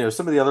think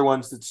some of the other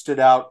ones that stood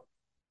out.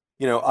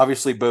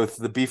 Obviously both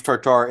the beef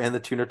tartare and the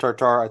tuna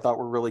tartare I thought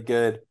were really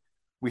good.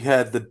 We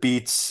had the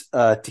beets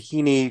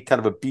tahini, kind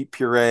of a beet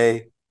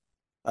puree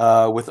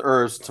with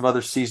herbs and some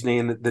other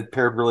seasoning that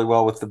paired really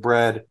well with the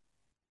bread.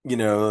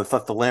 I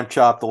thought the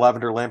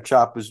lavender lamb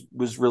chop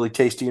was really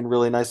tasty and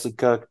really nicely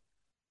cooked.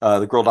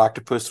 The grilled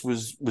octopus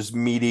was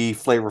meaty,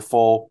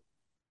 flavorful.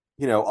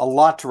 A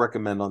lot to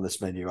recommend on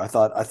this menu. I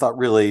thought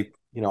really,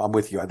 I'm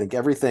with you. I think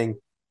everything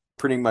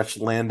pretty much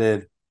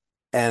landed,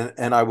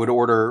 and I would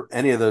order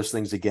any of those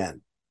things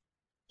again.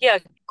 Yeah,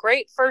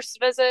 great first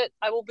visit.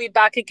 I will be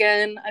back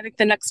again. I think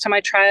the next time I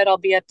try it, I'll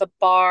be at the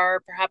bar,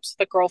 perhaps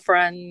with a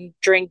girlfriend,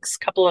 drinks,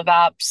 couple of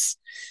apps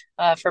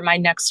for my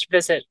next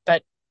visit.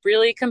 But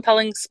really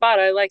compelling spot.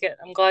 I like it.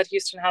 I'm glad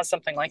Houston has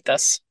something like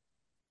this.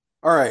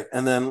 All right,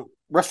 and then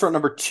restaurant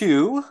number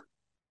two,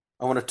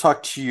 I want to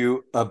talk to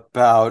you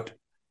about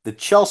the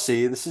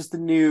Chelsea. This is the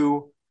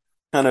new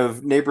kind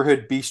of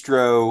neighborhood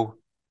bistro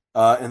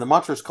in the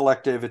Montrose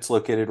Collective. It's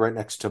located right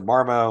next to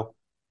Marmo.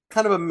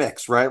 Kind of a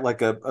mix, right?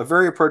 Like a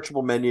very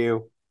approachable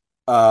menu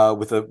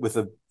with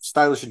a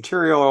stylish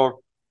interior.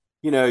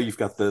 You've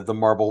got the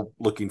marble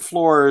looking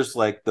floors,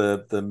 like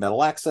the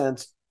metal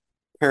accents,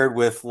 paired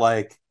with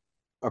like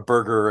a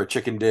burger, a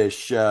chicken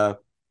dish,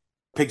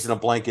 pigs in a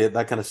blanket,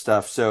 that kind of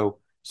stuff. So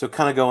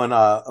kind of going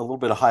a little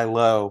bit of high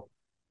low.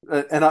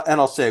 And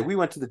I'll say we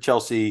went to the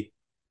Chelsea.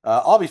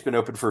 Albie's been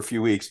open for a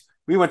few weeks.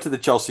 We went to the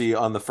Chelsea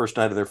on the first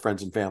night of their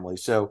friends and family.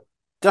 So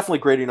definitely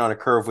grading on a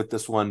curve with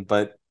this one,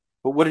 but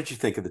what did you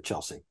think of the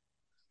Chelsea?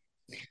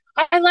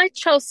 I like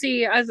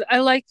Chelsea. I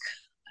like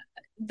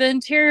the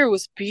interior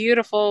was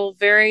beautiful,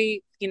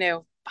 very,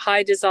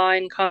 high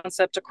design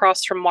concept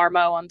across from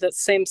Marmo on the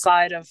same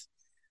side of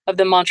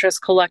the Montrose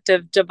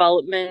Collective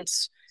development.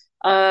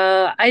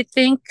 I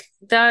think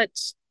that,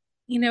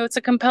 it's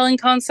a compelling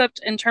concept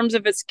in terms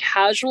of its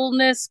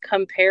casualness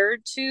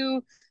compared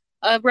to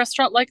a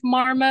restaurant like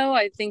Marmo.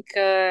 I think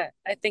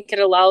it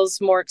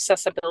allows more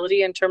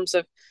accessibility in terms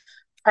of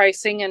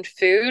pricing and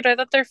food. I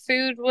thought their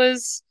food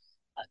was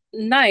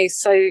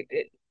nice.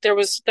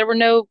 There were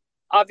no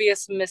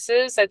obvious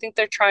misses. I think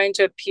they're trying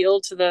to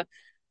appeal to the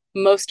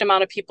most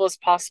amount of people as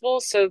possible.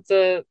 So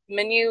the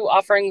menu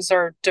offerings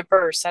are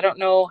diverse. I don't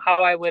know how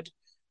I would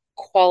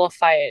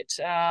qualify it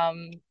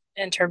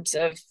in terms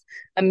of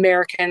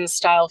American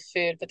style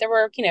food, but there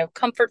were,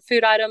 comfort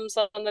food items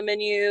on the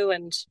menu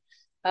and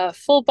a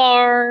full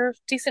bar,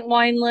 decent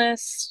wine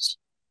list.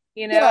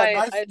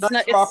 Yeah, It's nice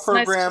not, raw it's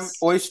nice to, program,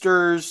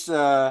 oysters,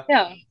 yeah,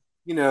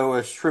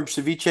 a shrimp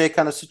ceviche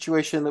kind of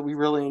situation that we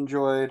really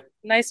enjoyed.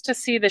 nice to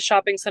see the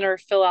shopping center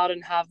fill out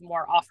and have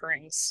more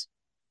offerings.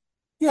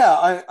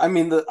 Yeah, I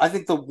mean I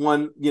think the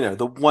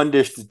one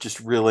dish that just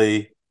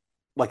really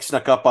like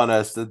snuck up on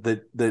us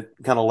that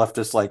kind of left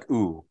us like,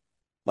 ooh,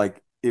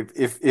 like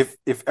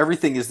if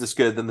everything is this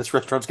good, then this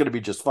restaurant's going to be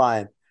just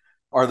fine.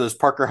 Are those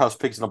Parker House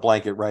pigs in a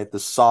blanket, right? The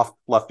soft,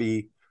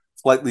 fluffy,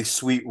 slightly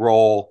sweet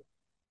roll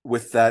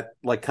with that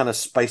like kind of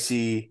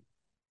spicy,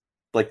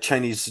 like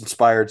Chinese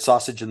inspired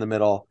sausage in the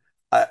middle.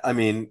 I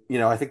mean,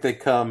 I think they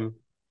come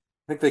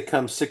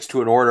six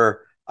to an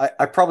order.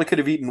 I probably could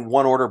have eaten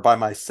one order by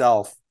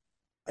myself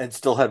and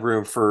still had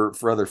room for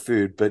other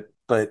food, but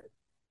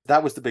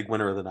that was the big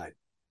winner of the night.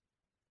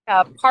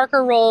 Yeah,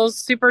 Parker rolls,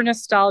 super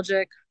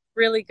nostalgic,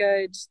 really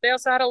good. They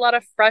also had a lot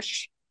of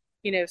fresh,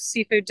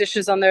 seafood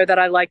dishes on there that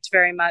I liked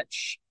very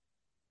much.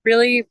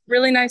 Really,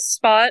 really nice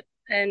spot.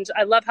 And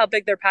I love how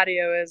big their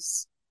patio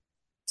is.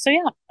 So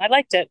yeah, I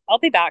liked it. I'll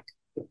be back.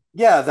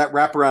 Yeah, that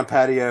wraparound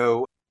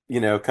patio,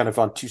 kind of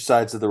on two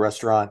sides of the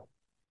restaurant.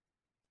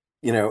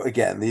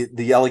 Again,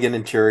 the elegant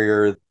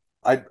interior.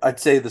 I'd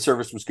say the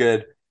service was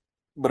good,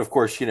 but of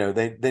course,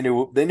 they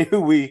knew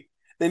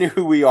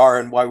who we are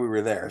and why we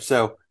were there.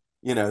 So,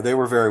 they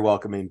were very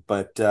welcoming.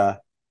 But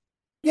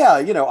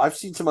yeah, I've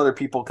seen some other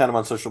people kind of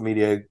on social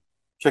media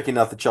checking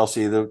out the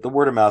Chelsea. The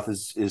word of mouth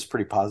is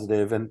pretty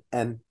positive,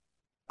 and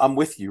I'm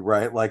with you,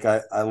 right? Like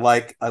I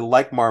like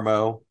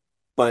Marmo,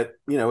 but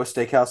a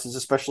steakhouse is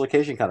a special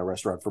occasion kind of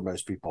restaurant for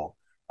most people.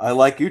 I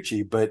like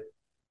Uchi, but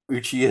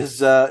Uchi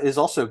is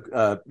also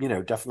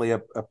definitely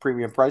a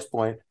premium price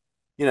point.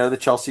 The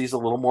Chelsea's a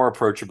little more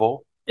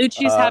approachable.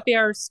 Uchi's Uh, happy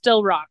hour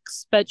still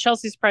rocks, but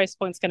Chelsea's price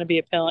point's going to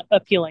be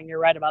appealing. You're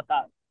right about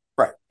that.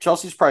 right.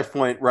 Chelsea's price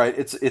point, right?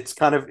 It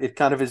kind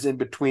of is in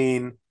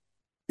between.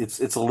 It's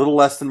a little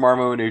less than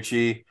Marmo and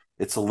Uchi.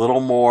 It's a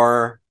little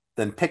more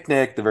than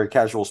Picnic, the very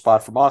casual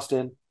spot from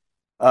Austin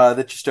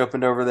that just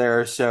opened over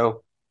there.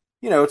 So,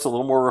 it's a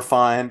little more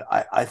refined.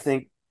 I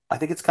think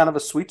it's kind of a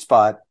sweet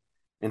spot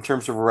in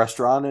terms of a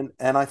restaurant,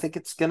 and I think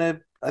it's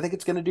gonna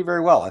do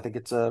very well. I think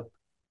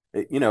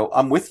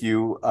I'm with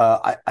you.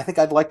 I think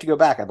I'd like to go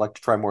back. I'd like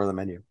to try more of the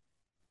menu.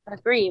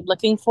 Agreed.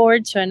 Looking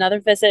forward to another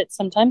visit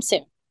sometime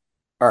soon.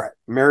 All right,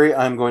 Mary,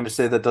 I'm going to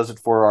say that does it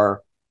for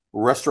our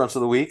restaurants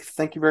of the week.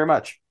 Thank you very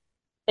much,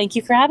 Thank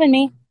you for having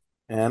me.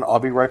 and I'll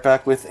be right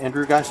back with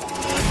Andrew Geisel.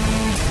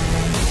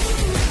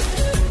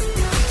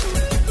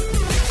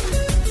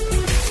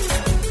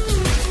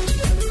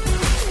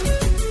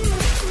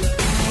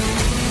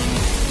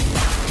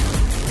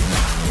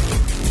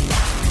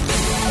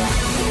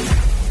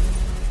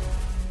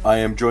 I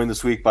am joined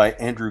this week by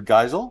Andrew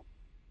Geisel.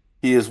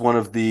 He is one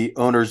of the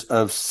owners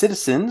of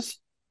Citizens,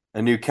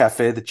 a new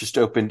cafe that just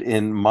opened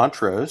in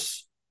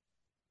Montrose.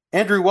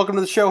 Andrew, welcome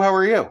to the show. How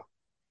are you?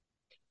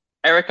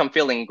 Eric, I'm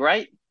feeling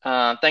great.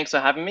 Thanks for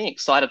having me.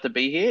 Excited to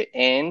be here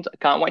and I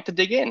can't wait to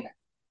dig in.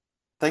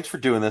 Thanks for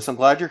doing this. I'm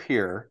glad you're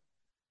here.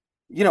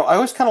 I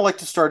always kind of like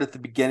to start at the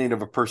beginning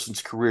of a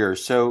person's career.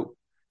 So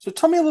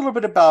tell me a little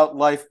bit about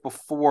life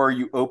before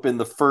you opened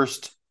the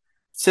first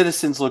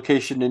Citizens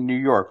location in New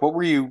York. What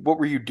were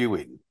you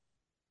doing?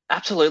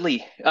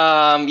 Absolutely.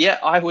 Yeah,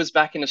 I was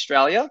back in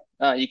Australia.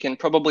 You can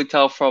probably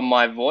tell from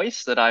my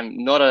voice that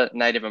I'm not a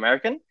Native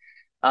American.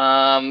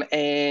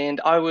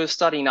 And I was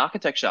studying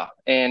architecture.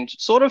 And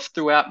sort of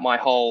throughout my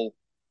whole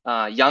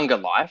younger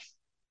life,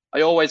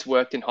 I always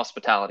worked in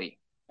hospitality.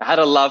 I had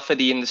a love for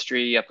the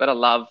industry. I've got a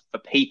love for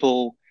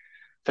people,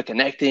 for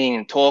connecting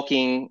and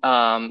talking.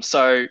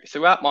 So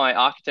throughout my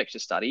architecture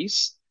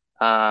studies,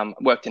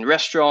 worked in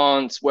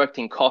restaurants, worked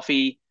in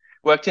coffee,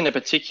 worked in a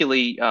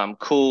particularly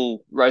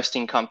cool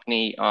roasting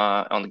company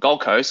on the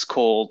Gold Coast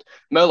called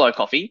Merlot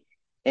Coffee,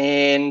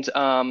 and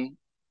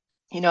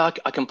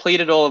I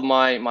completed all of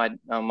my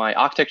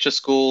architecture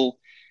school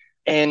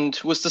and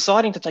was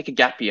deciding to take a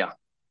gap year.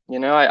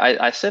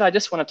 I said I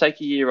just want to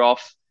take a year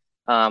off,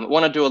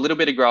 want to do a little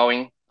bit of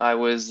growing. I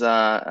was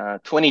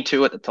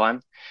 22 at the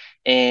time,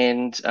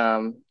 and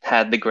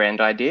had the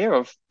grand idea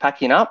of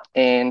packing up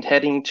and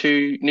heading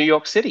to New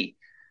York City.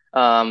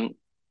 Um,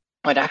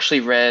 I'd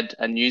actually read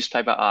a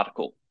newspaper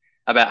article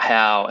about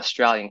how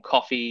Australian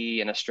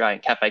coffee and Australian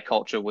cafe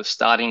culture was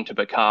starting to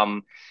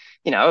become,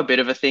 a bit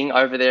of a thing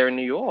over there in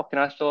New York. And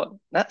I thought,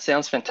 that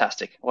sounds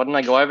fantastic. Why don't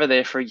I go over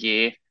there for a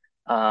year,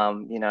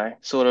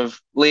 sort of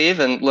live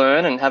and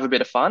learn and have a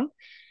bit of fun?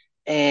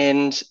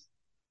 And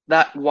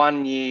that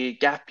 1 year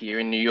gap year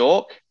in New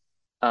York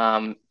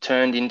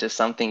turned into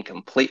something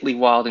completely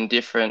wild and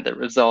different that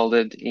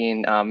resulted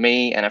in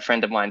me and a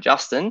friend of mine,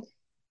 Justin,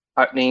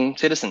 opening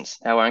Citizens,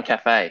 our own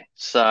cafe.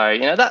 So,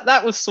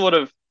 that was sort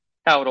of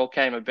how it all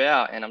came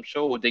about. And I'm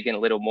sure we'll dig in a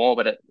little more,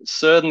 but it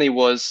certainly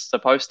was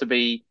supposed to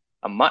be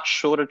a much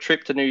shorter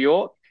trip to New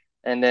York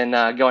and then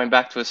going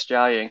back to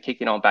Australia and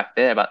kicking on back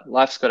there. But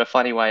life's got a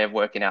funny way of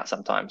working out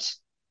sometimes.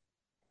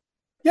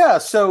 Yeah,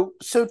 so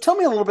tell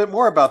me a little bit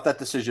more about that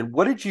decision.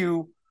 What did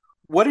you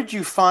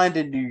find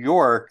in New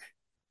York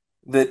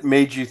that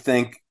made you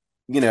think,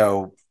 you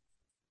know,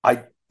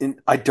 I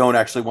don't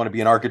actually want to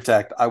be an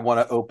architect. I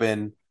want to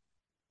open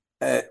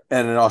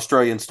an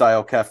Australian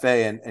style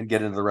cafe and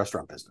get into the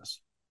restaurant business.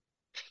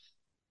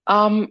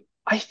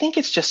 I think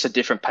it's just a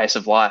different pace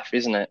of life,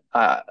 isn't it?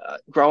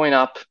 Growing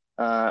up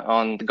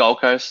on the Gold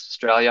Coast,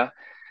 Australia,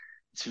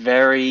 it's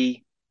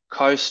very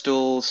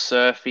coastal,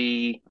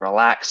 surfy,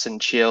 relax and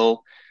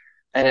chill.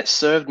 And it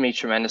served me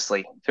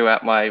tremendously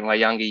throughout my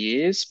younger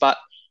years. But,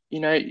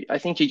 I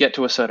think you get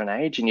to a certain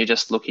age and you're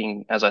just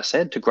looking, as I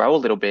said, to grow a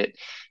little bit.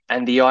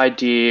 And the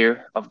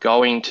idea of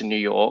going to New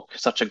York,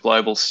 such a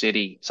global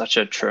city, such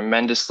a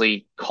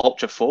tremendously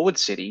culture forward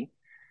city,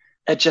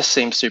 it just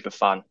seems super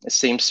fun. It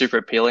seems super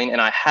appealing.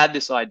 And I had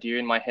this idea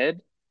in my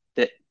head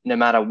that no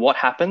matter what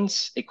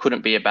happens, it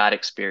couldn't be a bad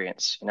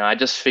experience. I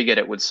just figured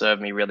it would serve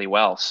me really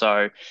well.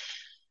 So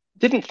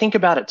didn't think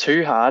about it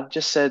too hard,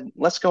 just said,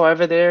 let's go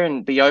over there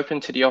and be open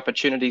to the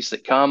opportunities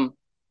that come.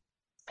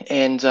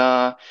 And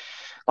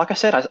like I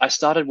said, I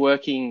started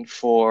working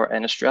for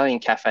an Australian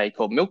cafe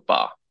called Milk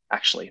Bar,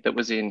 actually, that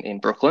was in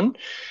Brooklyn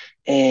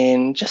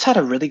and just had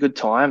a really good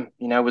time.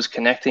 Was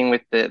connecting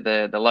with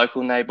the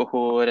local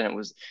neighborhood, and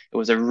it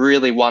was a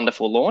really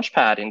wonderful launch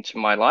pad into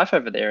my life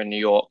over there in New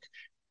York.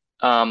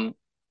 Um,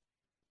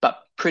 but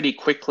pretty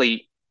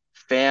quickly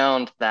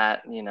found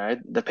that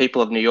the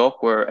people of New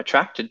York were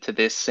attracted to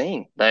this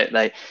scene.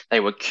 They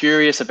were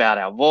curious about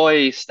our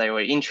voice. They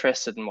were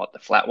interested in what the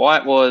flat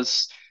white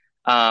was.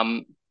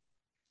 Um,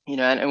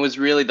 and it was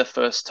really the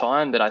first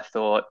time that I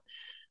thought,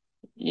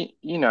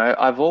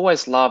 I've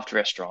always loved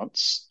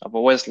restaurants. I've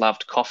always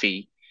loved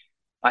coffee.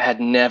 I had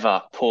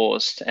never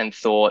paused and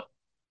thought,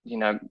 you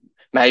know,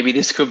 maybe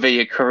this could be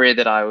a career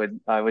that I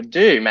would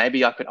do.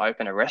 Maybe I could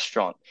open a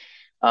restaurant.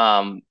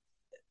 Um,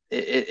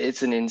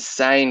 it's an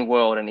insane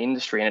world and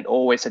industry, and it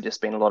always had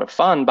just been a lot of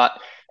fun, but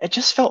it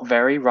just felt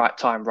very right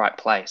time, right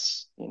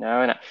place,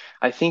 and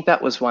I think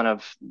that was one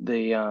of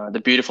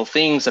the beautiful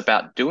things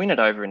about doing it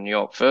over in New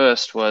York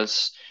first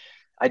was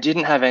I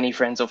didn't have any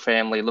friends or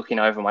family looking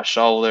over my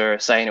shoulder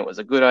saying it was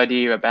a good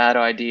idea, a bad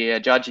idea,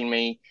 judging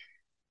me.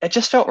 It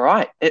just felt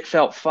right. It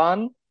felt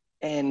fun,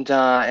 and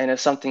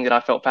it's something that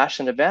I felt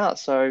passionate about.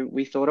 So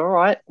we thought, all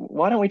right,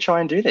 why don't we try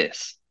and do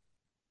this?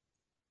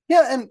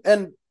 Yeah,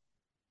 and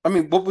I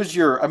mean, what was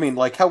your? I mean,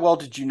 like, how well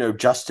did you know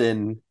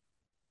Justin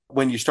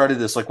when you started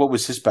this? Like, what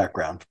was his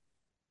background?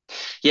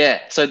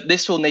 Yeah, so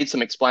this will need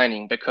some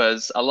explaining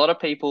because a lot of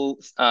people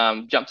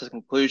jump to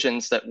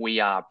conclusions that we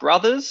are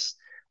brothers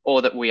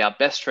or that we are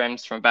best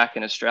friends from back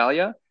in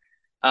Australia.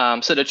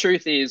 So the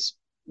truth is,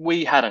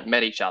 we hadn't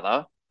met each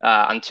other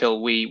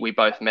until we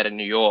both met in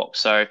New York.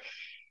 So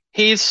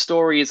his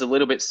story is a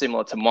little bit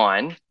similar to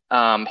mine.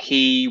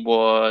 He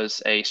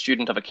was a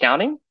student of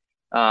accounting.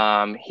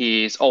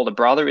 His older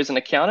brother is an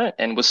accountant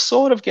and was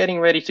sort of getting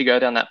ready to go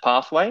down that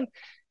pathway.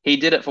 He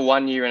did it for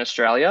 1 year in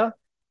Australia,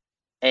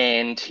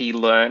 and he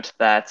learnt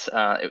that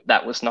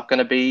that was not going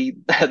to be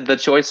the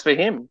choice for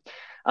him.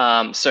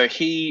 So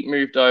he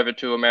moved over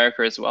to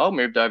America as well,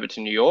 moved over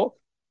to New York,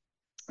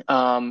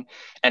 um,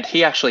 and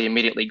he actually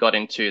immediately got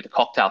into the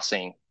cocktail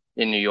scene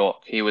in New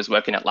York. He was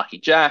working at Lucky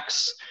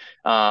Jack's,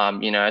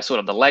 sort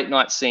of the late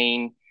night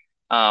scene.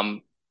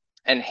 Um,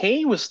 and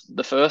he was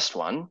the first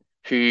one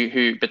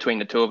who between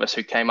the two of us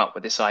who came up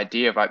with this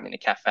idea of opening a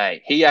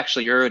cafe. He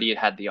actually already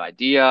had the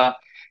idea.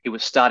 He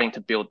was starting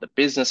to build the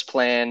business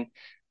plan.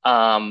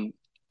 Um,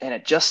 and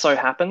it just so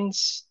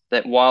happens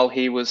that while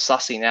he was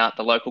sussing out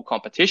the local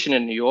competition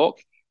in New York,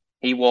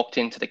 he walked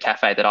into the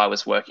cafe that I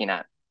was working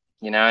at,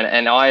 and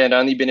I had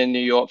only been in New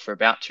York for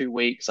about 2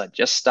 weeks. I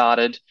just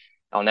started.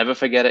 I'll never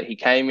forget it. He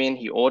came in,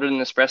 he ordered an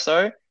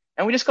espresso,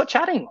 and we just got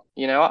chatting.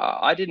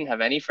 I didn't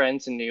have any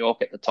friends in New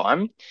York at the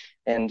time.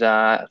 And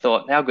I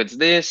thought, how good's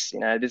this?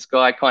 This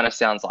guy kind of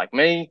sounds like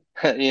me.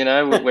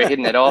 We're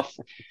hitting it off.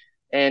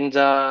 And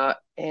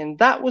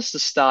that was the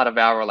start of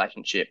our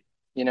relationship.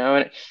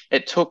 And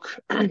it took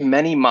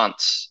many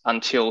months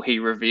until he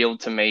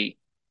revealed to me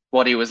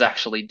what he was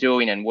actually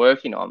doing and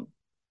working on.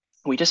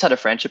 We just had a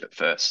friendship at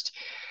first.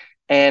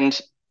 And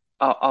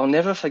I'll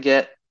never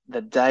forget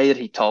the day that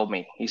he told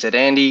me, he said,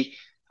 Andy,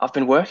 I've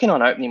been working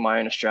on opening my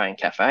own Australian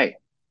cafe.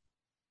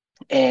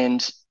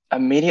 And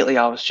immediately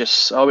I was just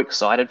so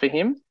excited for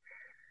him.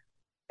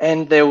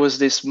 And there was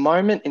this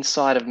moment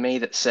inside of me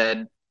that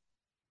said,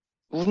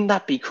 wouldn't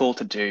that be cool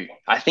to do?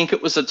 I think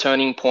it was a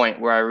turning point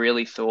where I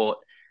really thought,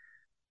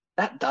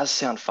 that does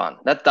sound fun.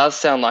 That does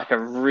sound like a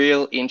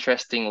real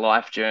interesting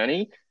life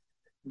journey.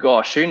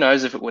 Gosh, who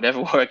knows if it would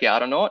ever work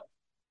out or not?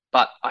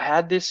 But I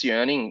had this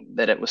yearning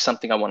that it was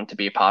something I wanted to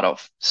be a part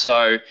of.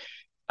 So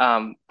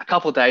a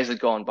couple of days had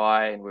gone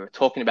by and we were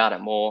talking about it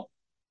more.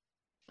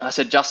 I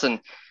said,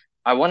 Justin,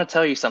 I want to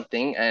tell you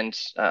something, and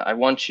I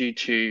want you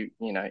to,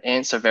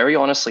 answer very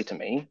honestly to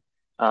me.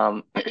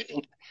 Um,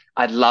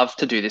 I'd love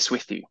to do this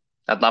with you.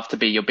 I'd love to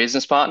be your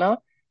business partner.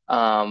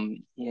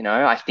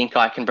 I think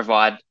I can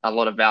provide a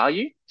lot of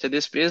value to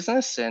this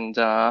business, and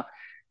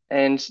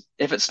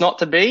if it's not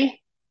to be,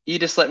 you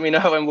just let me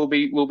know, and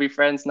we'll be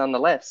friends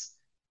nonetheless.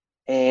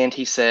 And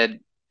he said,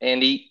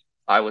 Andy,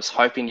 I was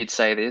hoping you'd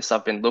say this.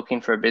 I've been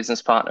looking for a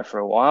business partner for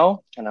a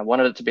while, and I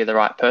wanted it to be the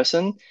right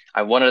person.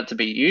 I wanted it to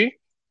be you,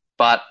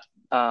 but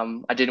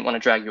I didn't want to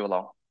drag you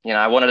along.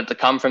 I wanted it to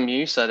come from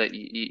you so that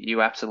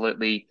you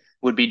absolutely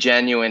would be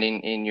genuine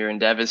in your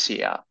endeavors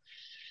here.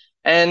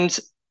 And,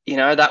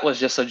 that was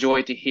just a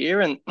joy to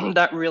hear. And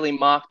that really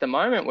marked the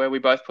moment where we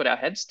both put our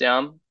heads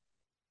down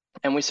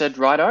and we said,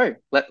 righto,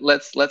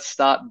 let's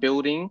start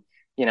building,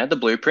 the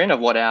blueprint of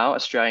what our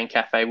Australian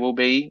cafe will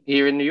be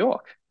here in New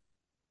York.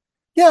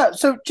 Yeah,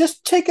 so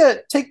just take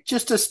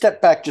just a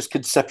step back just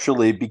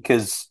conceptually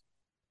because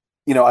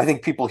I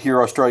think people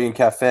hear Australian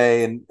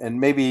cafe and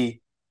maybe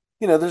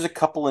there's a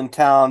couple in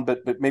town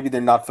but maybe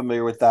they're not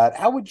familiar with that.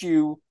 How would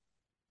you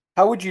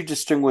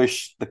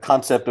distinguish the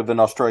concept of an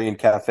Australian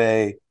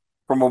cafe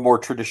from a more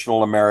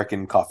traditional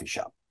American coffee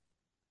shop?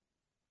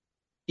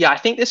 Yeah, I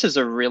think this is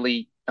a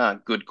really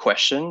good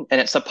question, and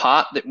it's a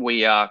part that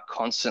we are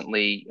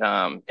constantly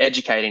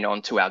educating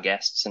on to our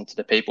guests and to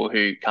the people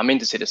who come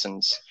into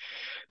Citizens,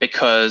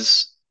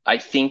 because I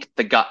think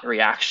the gut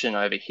reaction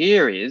over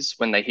here is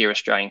when they hear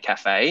Australian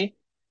cafe,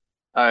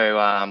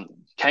 oh,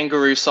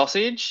 kangaroo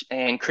sausage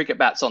and cricket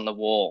bats on the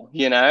wall,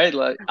 like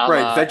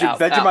Right, out.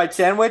 Vegemite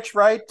sandwich,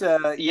 right?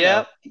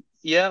 Yeah,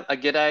 yeah, a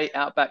G'day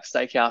Outback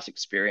Steakhouse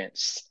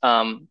experience.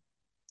 And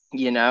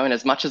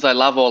as much as I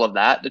love all of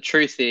that, the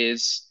truth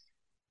is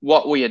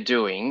what we are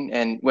doing,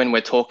 and when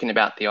we're talking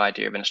about the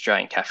idea of an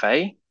Australian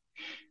cafe,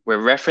 we're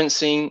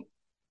referencing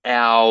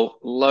our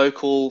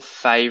local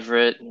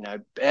favorite,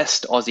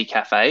 best Aussie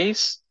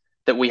cafes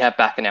that we have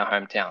back in our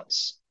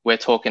hometowns. We're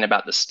talking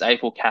about the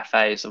staple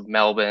cafes of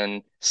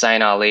Melbourne,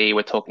 St. Ali.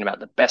 We're talking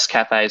about the best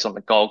cafes on the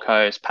Gold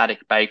Coast, Paddock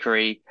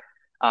Bakery.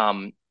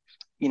 Um,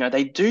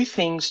 they do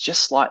things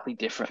just slightly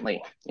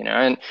differently,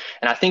 and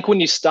I think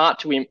when you start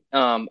to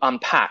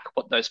unpack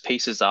what those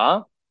pieces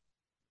are,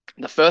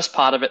 the first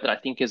part of it that I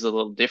think is a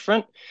little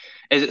different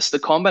is it's the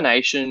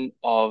combination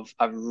of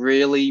a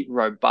really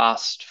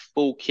robust,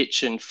 full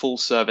kitchen, full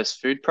service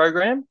food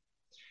program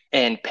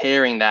and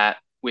pairing that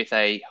with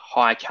a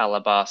high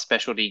caliber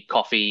specialty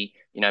coffee,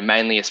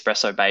 mainly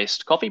espresso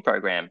based coffee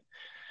program.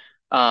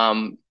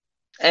 Um,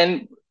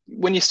 and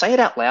when you say it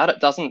out loud, it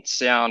doesn't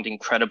sound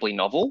incredibly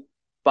novel,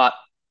 but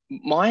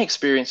my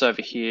experience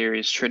over here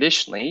is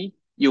traditionally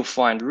you'll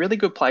find really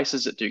good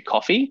places that do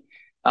coffee,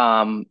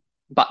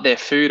 but their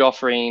food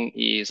offering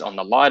is on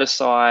the lighter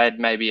side.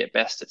 Maybe at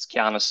best it's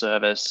counter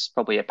service,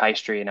 probably a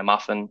pastry and a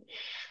muffin.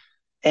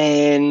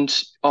 And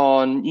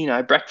on,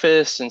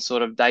 breakfast and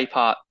sort of day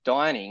part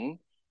dining,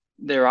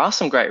 there are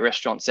some great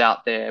restaurants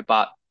out there,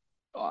 but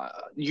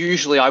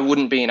usually I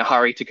wouldn't be in a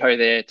hurry to go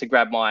there to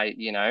grab my,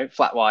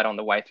 flat white on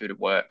the way through to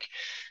work.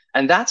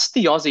 And that's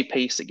the Aussie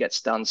piece that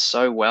gets done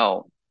so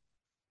well,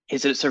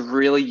 is that it's a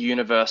really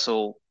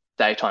universal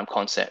daytime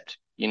concept.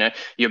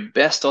 Your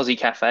best Aussie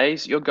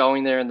cafes, you're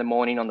going there in the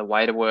morning on the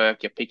way to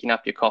work, you're picking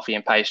up your coffee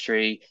and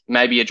pastry,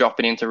 maybe you're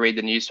dropping in to read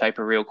the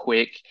newspaper real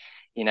quick.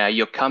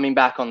 You're coming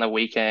back on the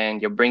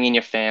weekend, you're bringing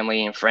your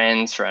family and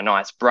friends for a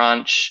nice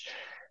brunch.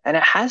 And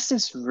it has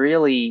this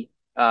really,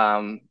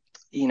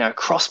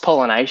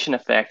 cross-pollination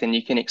effect, and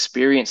you can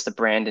experience the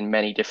brand in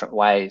many different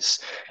ways.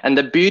 And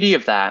the beauty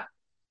of that,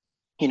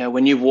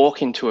 when you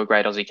walk into a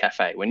great Aussie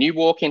cafe, when you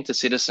walk into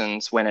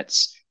Citizens, when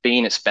it's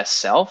being its best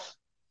self,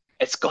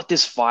 it's got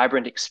this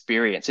vibrant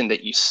experience in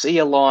that you see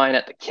a line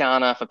at the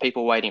counter for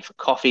people waiting for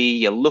coffee.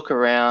 You look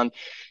around,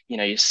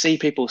 you see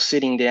people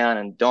sitting down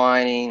and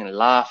dining and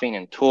laughing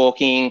and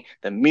talking.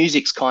 The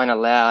music's kind of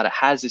loud. It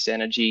has this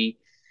energy.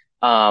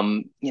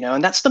 And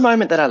that's the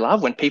moment that I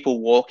love when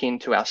people walk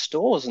into our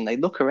stores and they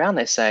look around,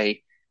 they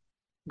say,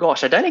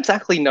 gosh, I don't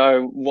exactly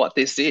know what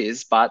this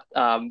is, but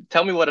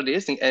tell me what it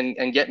is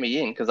and get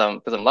me in because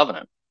I'm loving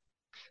it.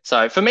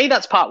 So for me,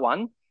 that's part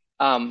one.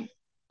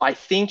 I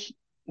think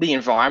the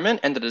environment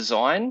and the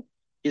design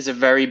is a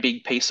very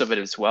big piece of it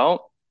as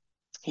well.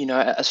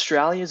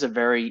 Australia is a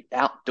very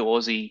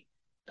outdoorsy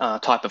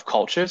type of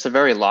culture. It's a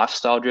very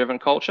lifestyle driven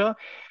culture.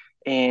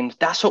 And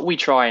that's what we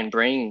try and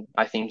bring,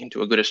 I think,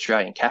 into a good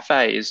Australian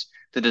cafe is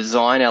the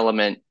design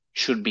element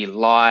should be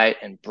light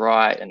and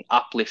bright and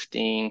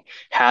uplifting?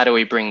 How do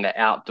we bring the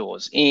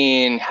outdoors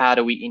in? How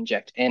do we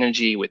inject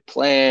energy with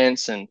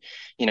plants and,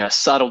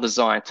 subtle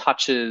design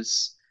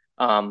touches?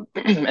 And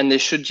there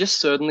should just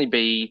certainly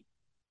be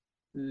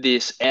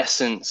this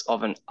essence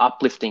of an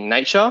uplifting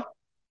nature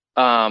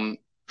from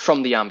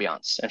the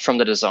ambiance and from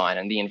the design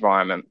and the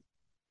environment.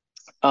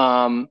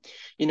 And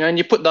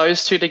you put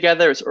those two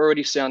together, it's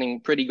already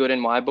sounding pretty good in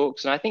my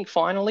books. And I think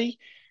finally,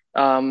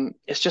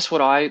 it's just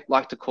what I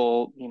like to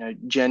call,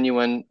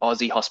 genuine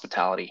Aussie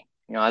hospitality.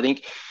 I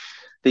think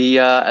the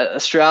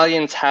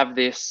Australians have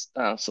this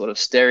sort of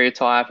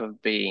stereotype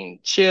of being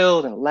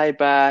chilled and laid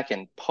back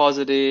and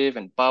positive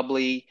and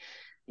bubbly,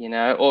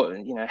 or,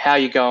 how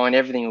you going,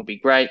 everything will be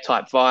great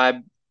type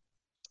vibe.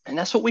 And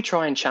that's what we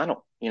try and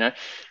channel.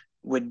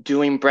 We're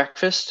doing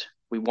breakfast.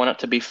 We want it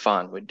to be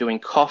fun. We're doing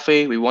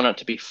coffee. We want it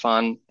to be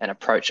fun and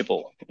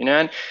approachable,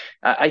 and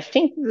I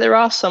think there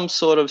are some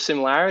sort of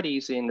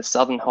similarities in the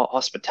Southern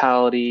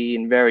hospitality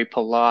and very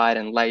polite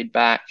and laid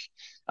back.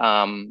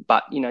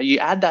 But, you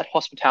add that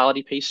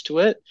hospitality piece to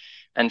it.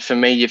 And for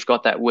me, you've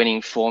got that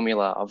winning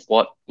formula of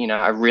what,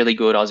 a really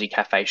good Aussie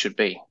cafe should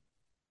be.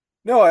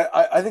 No,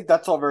 I think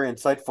that's all very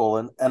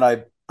insightful. And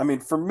I mean,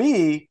 for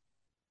me,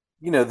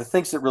 the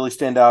things that really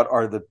stand out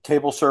are the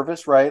table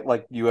service, right?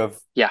 Like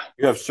Yeah.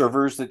 you have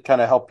servers that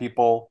kind of help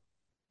people.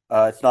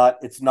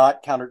 It's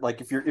not counter,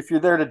 like if you're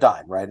there to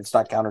dine, right? It's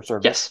not counter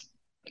service. Yes.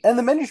 And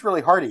the menu's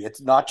really hearty.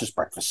 It's not just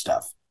breakfast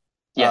stuff.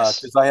 Yes.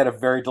 Because I had a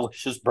very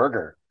delicious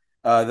burger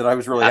that I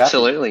was really happy with.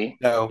 Absolutely.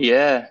 So,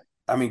 Yeah.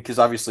 I mean, because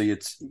obviously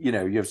it's, you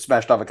have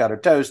smashed avocado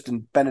toast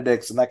and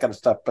Benedict's and that kind of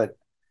stuff, but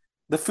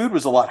the food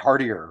was a lot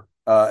heartier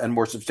and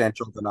more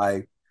substantial than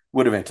I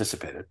would have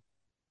anticipated.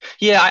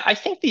 Yeah, I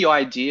think the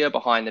idea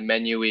behind the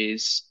menu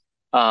is,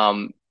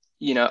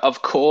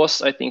 of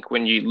course, I think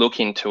when you look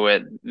into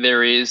it,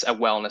 there is a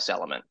wellness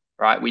element,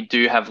 right? We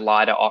do have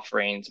lighter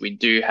offerings. We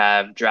do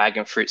have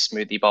dragon fruit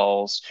smoothie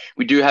bowls.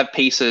 We do have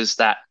pieces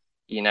that,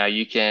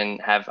 you can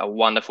have a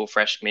wonderful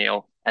fresh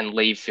meal and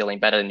leave feeling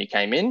better than you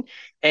came in.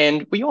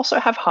 And we also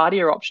have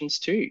heartier options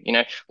too.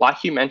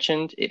 Like you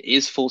mentioned, it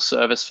is full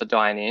service for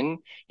dine in.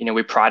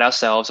 We pride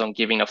ourselves on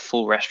giving a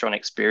full restaurant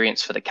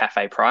experience for the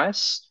cafe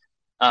price.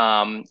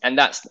 And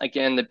that's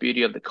again the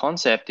beauty of the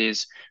concept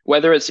is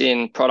whether it's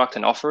in product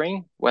and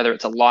offering, whether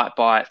it's a light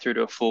bite through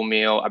to a full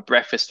meal, a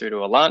breakfast through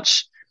to a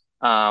lunch,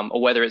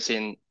 or whether it's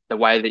in the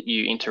way that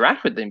you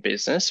interact with the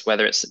business,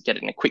 whether it's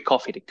getting a quick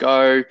coffee to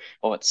go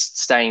or it's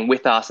staying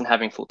with us and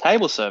having full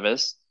table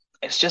service.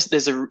 It's just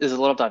there's a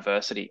lot of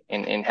diversity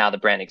in how the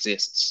brand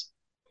exists.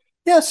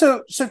 Yeah,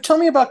 so tell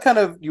me about kind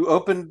of you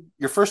opened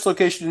your first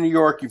location in New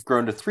York, you've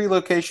grown to three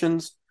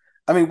locations.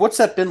 I mean, what's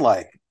that been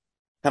like?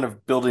 Kind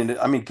of building it.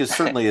 I mean, because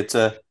certainly it's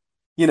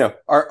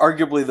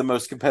arguably the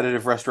most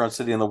competitive restaurant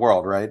city in the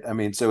world, right? I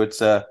mean, so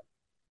it's a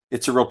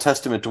real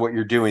testament to what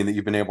you're doing that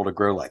you've been able to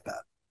grow like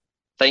that.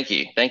 Thank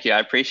you. Thank you. I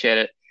appreciate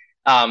it.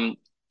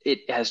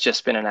 It has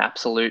just been an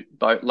absolute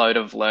boatload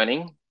of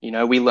learning.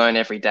 We learn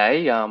every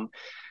day.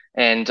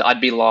 And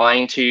I'd be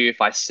lying to you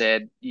if I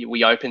said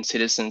we opened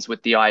Citizens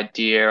with the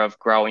idea of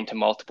growing to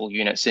multiple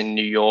units in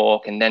New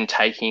York and then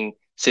taking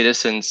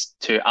Citizens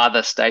to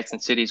other states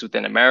and cities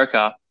within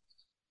America.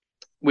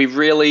 We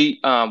really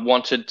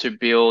wanted to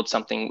build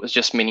something that was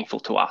just meaningful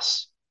to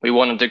us. We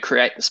wanted to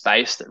create the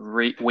space that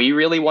we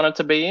really wanted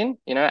to be in,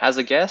 as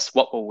a guest.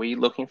 What were we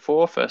looking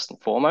for first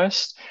and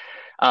foremost?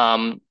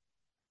 Um,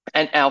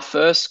 and our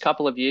first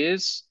couple of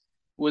years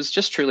was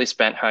just truly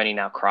spent honing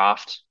our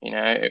craft.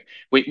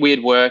 We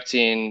had worked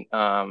in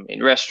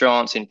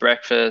restaurants, in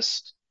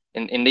breakfast,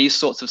 in these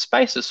sorts of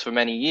spaces for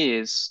many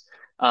years.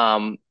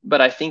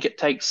 But I think it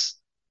takes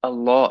a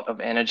lot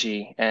of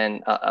energy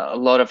and a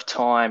lot of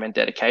time and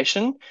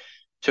dedication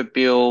to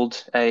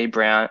build a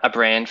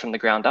brand from the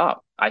ground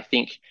up. I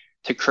think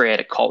to create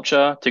a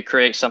culture, to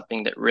create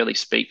something that really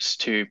speaks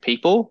to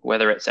people,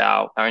 whether it's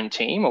our own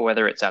team or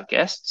whether it's our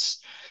guests.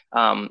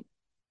 Um,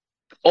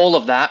 all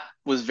of that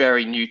was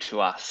very new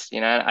to us.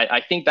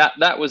 I think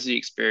that was the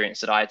experience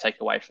that I take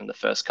away from the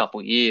first couple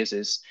of years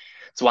is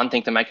it's one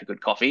thing to make a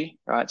good coffee,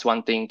 right? It's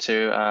one thing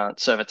to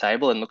serve a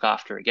table and look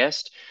after a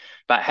guest.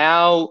 But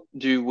how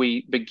do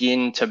we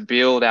begin to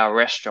build our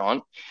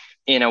restaurant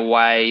in a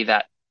way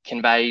that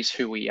conveys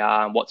who we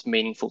are and what's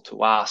meaningful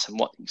to us and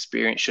what the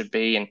experience should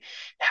be and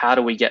how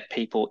do we get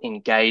people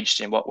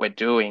engaged in what we're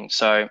doing?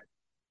 So,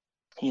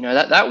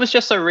 that was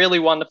just a really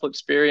wonderful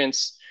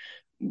experience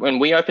when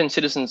we opened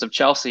Citizens of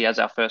Chelsea as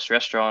our first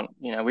restaurant.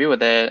 We were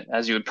there,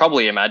 as you would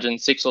probably imagine,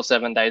 6 or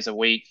 7 days a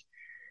week.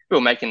 We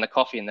were making the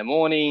coffee in the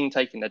morning,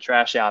 taking the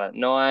trash out at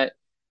night.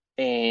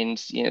 And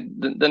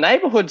the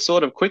neighborhood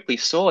sort of quickly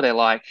saw, they're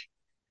like,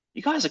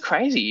 you guys are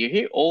crazy. You're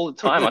here all the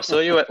time. I saw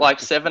you at like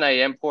 7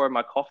 a.m. pouring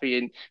my coffee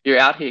and you're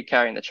out here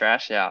carrying the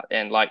trash out.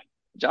 And like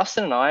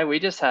Justin and I, we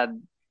just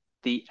had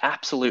the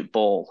absolute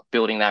ball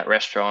building that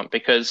restaurant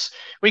because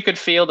we could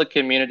feel the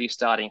community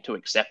starting to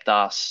accept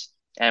us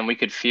and we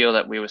could feel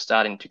that we were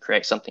starting to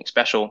create something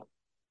special.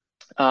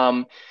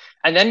 Um,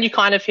 and then you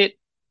kind of hit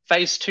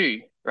phase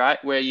two,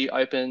 right? Where you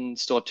open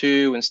store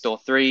two and store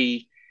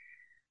three.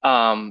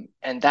 And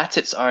that's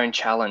its own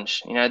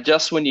challenge.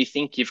 Just when you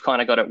think you've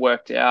kind of got it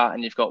worked out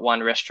and you've got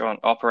one restaurant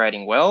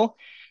operating well,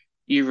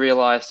 you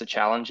realize the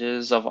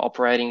challenges of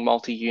operating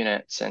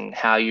multi-units and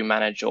how you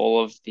manage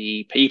all of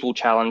the people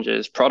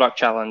challenges, product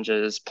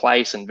challenges,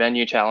 place and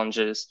venue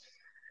challenges,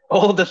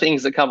 all of the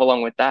things that come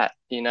along with that.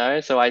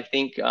 So I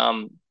think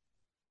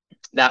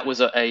that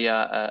was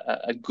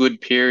a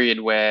good period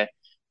where,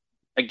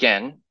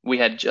 again, we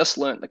had just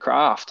learnt the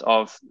craft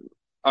of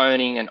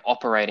owning and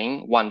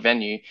operating one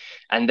venue,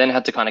 and then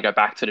had to kind of go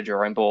back to the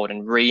drawing board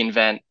and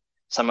reinvent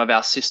some of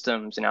our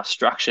systems and our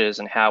structures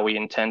and how we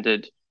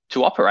intended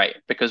to operate.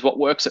 Because what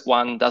works at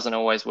one doesn't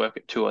always work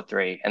at two or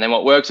three, and then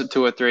what works at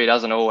two or three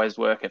doesn't always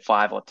work at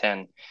five or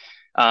 10.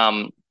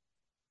 Um,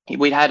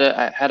 we had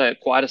a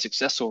quite a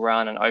successful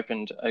run and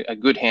opened a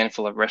good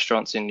handful of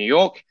restaurants in New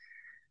York,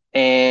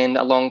 and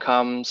along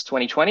comes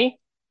 2020,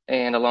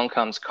 and along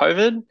comes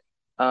COVID.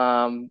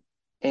 Um,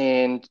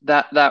 and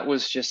that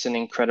was just an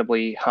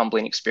incredibly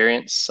humbling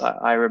experience.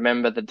 I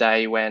remember the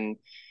day when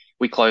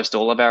we closed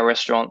all of our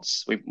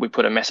restaurants. We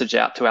put a message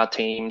out to our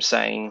team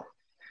saying,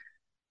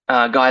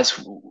 guys,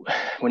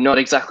 we're not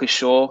exactly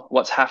sure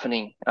what's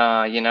happening.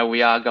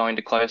 We are going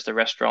to close the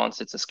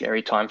restaurants. It's a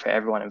scary time for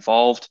everyone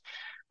involved.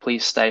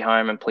 Please stay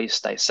home and please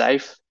stay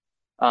safe.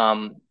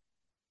 Um,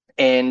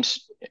 and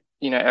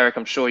Eric,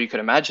 I'm sure you could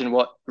imagine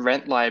what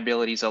rent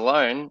liabilities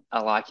alone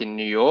are like in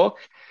New York,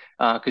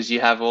 because you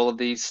have all of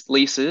these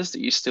leases that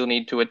you still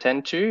need to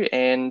attend to.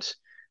 And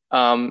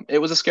it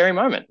was a scary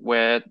moment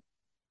where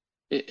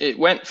it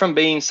went from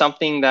being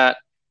something that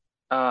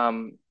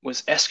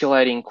was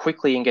escalating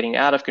quickly and getting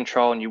out of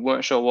control, and you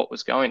weren't sure what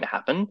was going to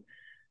happen,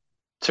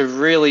 to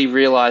really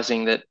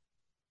realizing that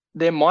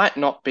there might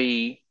not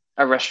be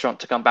a restaurant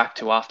to come back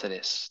to after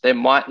this. There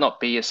might not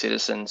be a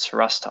Citizens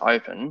for us to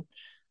open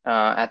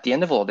at the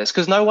end of all of this,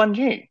 because no one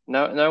knew.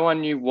 No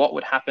one knew what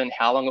would happen,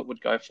 how long it would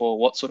go for,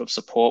 what sort of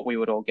support we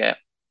would all get.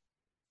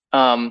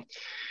 Um,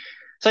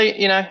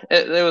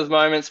 there was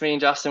moments me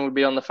and Justin would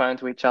be on the phone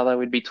to each other.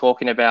 We'd be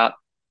talking about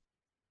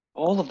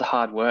all of the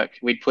hard work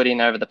we'd put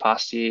in over the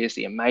past years,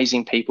 the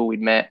amazing people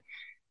we'd met,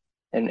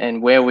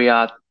 and where we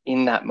are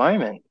in that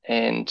moment.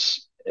 And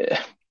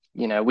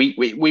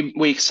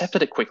we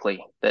accepted it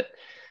quickly that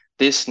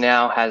this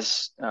now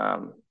has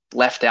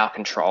left our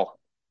control.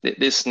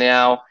 This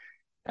now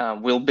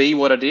will be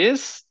what it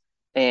is.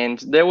 And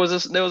there was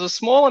a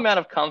small amount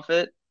of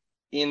comfort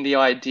in the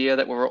idea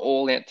that we were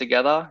all in it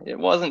together. It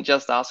wasn't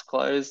just us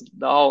closed;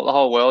 the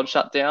whole world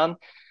shut down.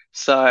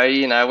 So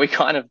we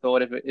kind of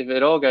thought if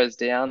it all goes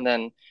down,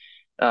 then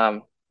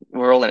um,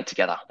 we're all in it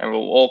together, and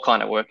we'll all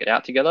kind of work it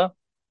out together.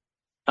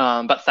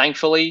 But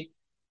thankfully,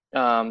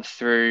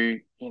 through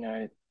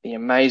the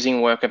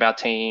amazing work of our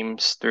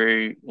teams,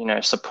 through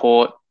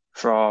support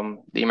from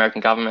the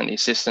American government, the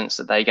assistance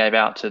that they gave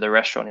out to the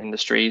restaurant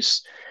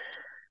industries,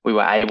 we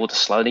were able to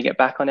slowly get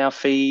back on our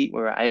feet. We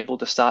were able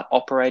to start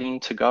operating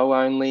to go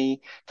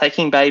only,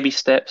 taking baby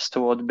steps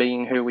toward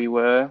being who we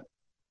were.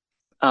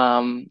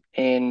 And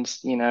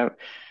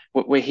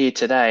we're here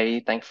today,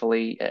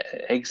 thankfully,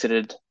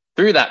 exited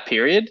through that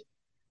period,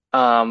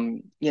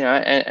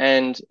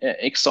 and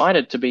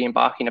excited to be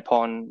embarking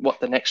upon what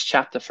the next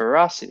chapter for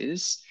us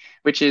is,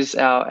 which is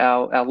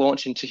our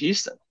launch into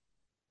Houston.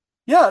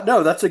 Yeah,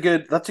 no, that's a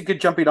good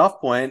jumping off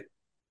point.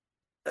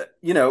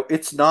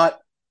 It's not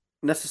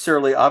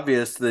necessarily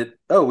obvious that,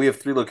 oh, we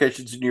have three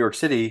locations in New York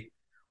City.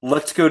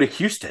 Let's go to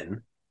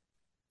Houston.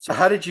 So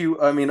how did you,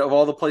 I mean, of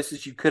all the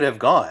places you could have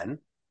gone,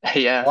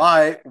 Yeah.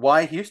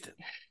 why Houston?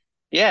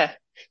 Yeah.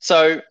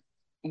 So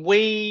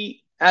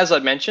as I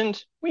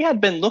mentioned, we had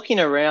been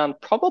looking around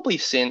probably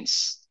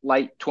since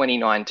late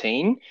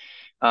 2019.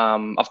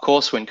 Of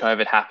course, when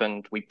COVID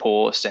happened, we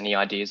paused any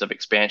ideas of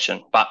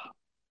expansion. But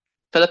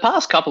for the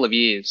past couple of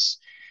years,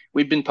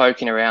 we've been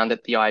poking around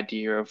at the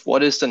idea of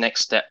what is the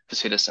next step for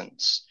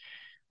Citizens.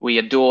 We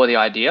adore the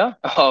idea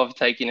of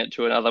taking it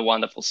to another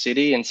wonderful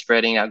city and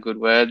spreading our good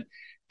word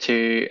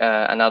to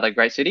another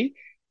great city.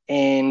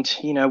 And,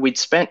 we'd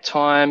spent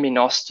time in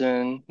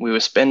Austin, we were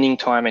spending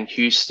time in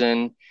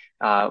Houston,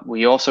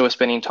 we also were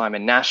spending time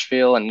in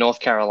Nashville and North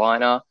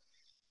Carolina.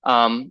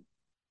 Um,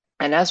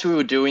 and as we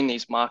were doing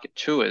these market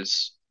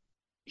tours,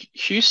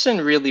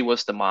 Houston really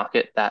was the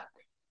market that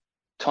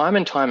time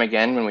and time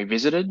again, when we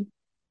visited,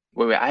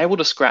 we were able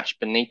to scratch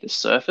beneath the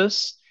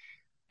surface,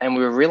 and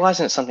we were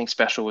realizing that something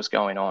special was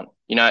going on.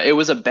 It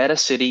was a better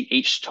city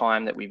each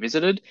time that we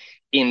visited,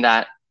 in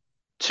that,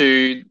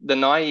 to the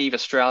naive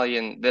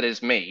Australian that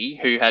is me,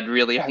 who had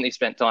really only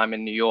spent time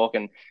in New York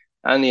and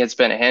only had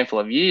spent a handful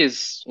of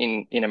years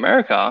in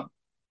America,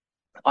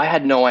 I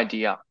had no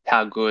idea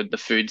how good the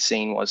food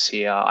scene was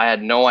here. I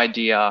had no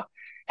idea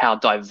how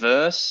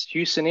diverse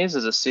Houston is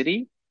as a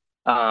city.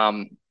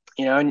 And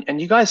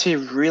you guys here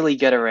really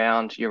get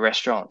around your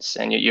restaurants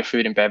and your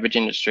food and beverage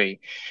industry.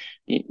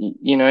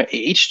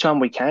 Each time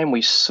we came,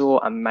 we saw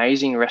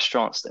amazing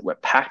restaurants that were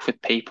packed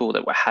with people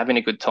that were having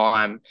a good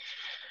time.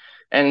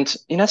 And,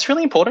 it's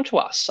really important to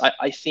us.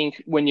 I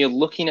think when you're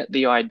looking at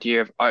the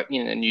idea of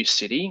opening a new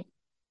city,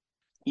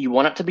 you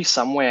want it to be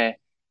somewhere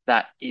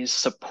that is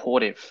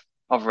supportive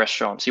of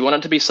restaurants. You want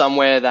it to be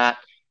somewhere that,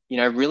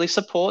 really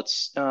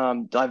supports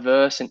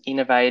diverse and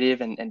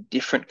innovative and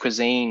different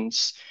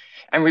cuisines.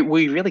 And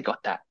we really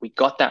got that. We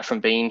got that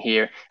from being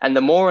here. And the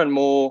more and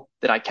more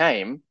that I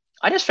came,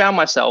 I just found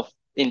myself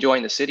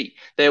enjoying the city.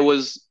 There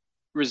was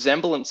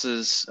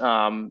resemblances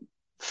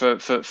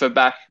for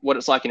back what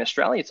it's like in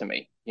Australia to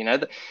me.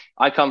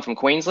 I come from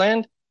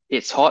Queensland.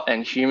 It's hot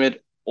and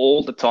humid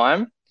all the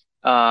time.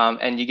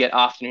 And you get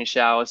afternoon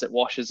showers that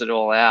washes it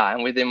all out.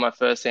 And within my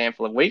first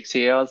handful of weeks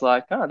here, I was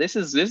like, oh, this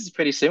is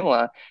pretty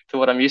similar to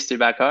what I'm used to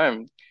back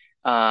home.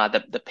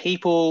 The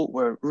people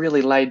were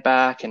really laid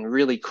back and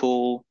really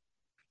cool.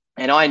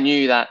 And I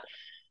knew that,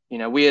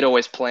 we had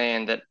always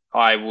planned that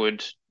I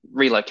would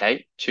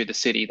relocate to the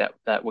city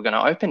that we're going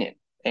to open in.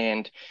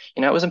 And,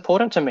 it was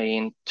important to me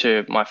and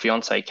to my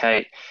fiance,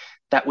 Kate,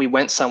 that we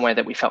went somewhere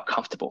that we felt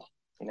comfortable.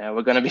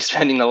 We're going to be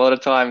spending a lot of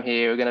time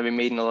here. We're going to be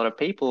meeting a lot of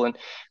people. And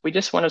we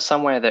just wanted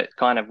somewhere that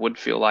kind of would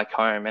feel like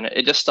home. And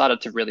it just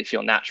started to really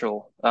feel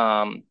natural.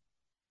 I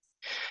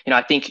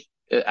think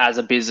as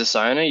a business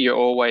owner, you're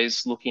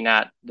always looking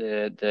at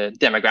the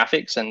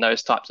demographics and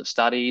those types of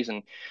studies.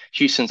 And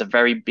Houston's a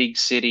very big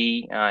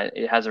city.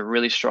 It has a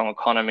really strong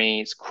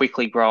economy. It's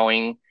quickly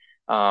growing.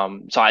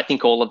 So I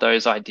think all of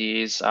those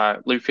ideas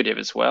are lucrative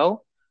as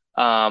well.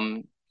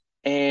 And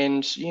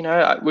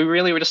we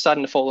really were just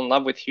starting to fall in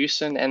love with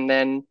Houston, and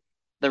then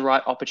the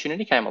right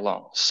opportunity came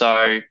along.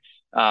 So,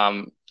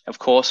 of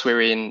course,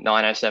 we're in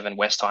 907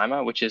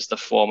 Westheimer, which is the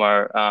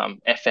former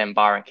FM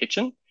bar and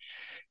kitchen.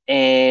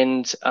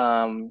 And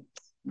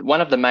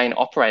one of the main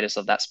operators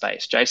of that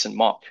space, Jason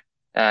Mock,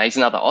 he's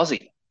another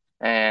Aussie.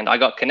 And I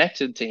got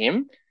connected to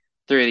him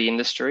through the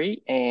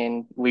industry,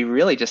 and we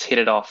really just hit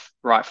it off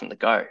right from the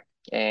go.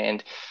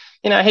 And,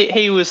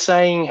 he was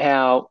saying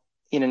how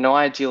in an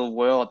ideal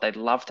world, they'd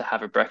love to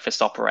have a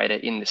breakfast operator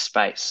in this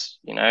space.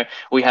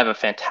 We have a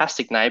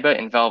fantastic neighbor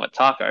in Velvet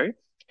Taco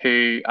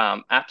who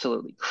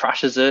absolutely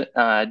crushes it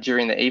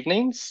during the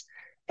evenings.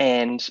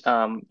 And,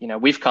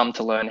 we've come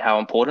to learn how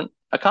important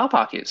a car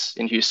park is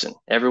in Houston.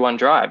 Everyone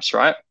drives,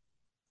 right?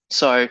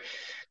 So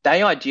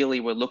they ideally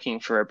were looking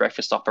for a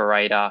breakfast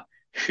operator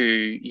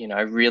who,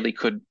 really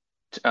could,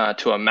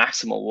 to a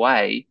maximal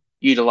way,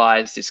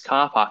 utilize this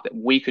car park, that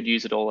we could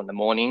use it all in the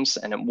mornings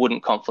and it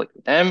wouldn't conflict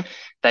with them.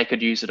 They could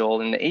use it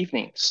all in the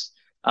evenings.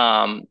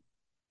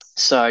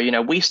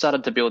 So, we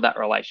started to build that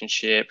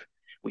relationship.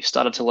 We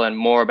started to learn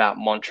more about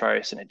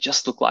Montrose, and it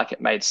just looked like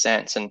it made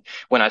sense. And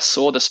when I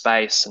saw the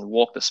space and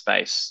walked the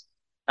space,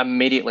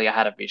 immediately I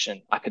had a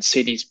vision. I could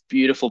see these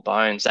beautiful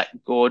bones, that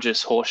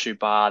gorgeous horseshoe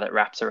bar that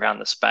wraps around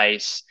the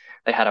space.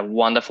 They had a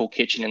wonderful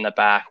kitchen in the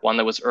back, one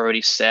that was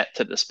already set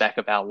to the spec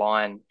of our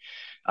line.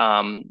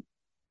 And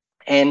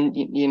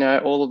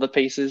all of the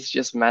pieces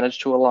just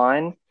managed to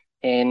align,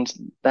 and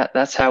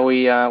that's how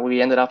we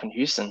ended up in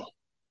Houston.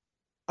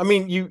 I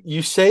mean,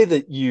 you say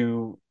that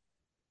you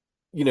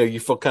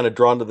feel kind of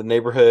drawn to the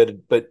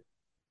neighborhood, but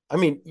I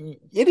mean,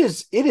 it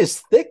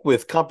is thick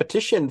with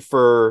competition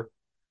for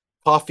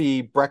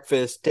coffee,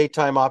 breakfast,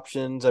 daytime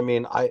options.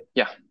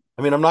 Yeah.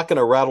 I'm not going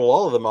to rattle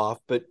all of them off,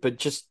 but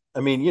just,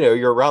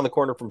 you're around the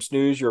corner from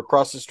Snooze, you're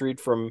across the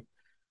street from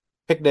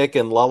Picnic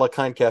and Lala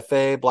Kind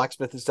Cafe,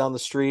 Blacksmith is down the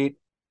street.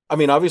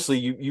 Obviously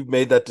you've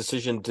made that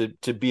decision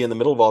to be in the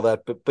middle of all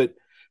that, but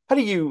how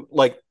do you,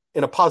 like,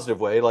 in a positive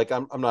way, like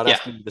I'm not Yeah.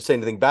 asking you to say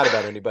anything bad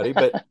about anybody,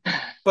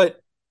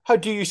 but how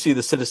do you see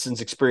the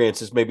citizens'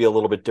 experience as maybe a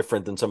little bit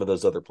different than some of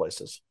those other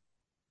places?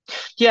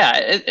 Yeah,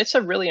 it's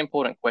a really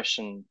important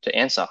question to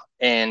answer.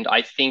 And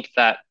I think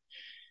that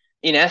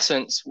in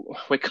essence,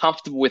 we're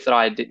comfortable with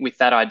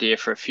that idea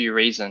for a few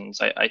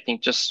reasons. I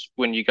think just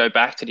when you go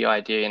back to the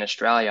idea in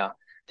Australia,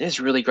 there's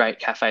really great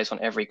cafes on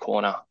every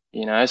corner,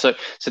 So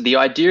the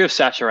idea of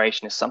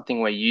saturation is something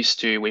we're used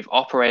to. We've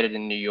operated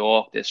in New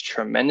York. There's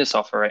tremendous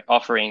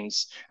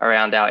offerings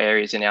around our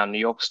areas in our New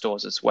York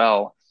stores as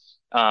well.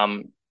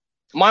 Um,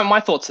 my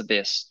thoughts are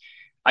this.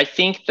 I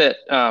think that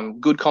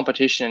good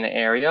competition in an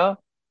area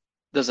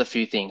does a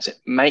few things. It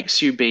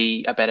makes you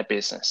be a better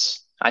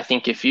business. I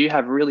think if you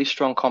have really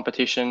strong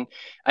competition,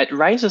 it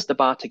raises the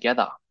bar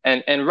together.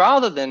 And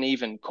rather than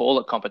even call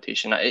it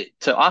competition,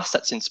 to us,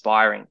 that's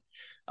inspiring.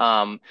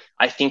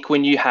 I think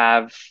when you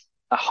have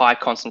a high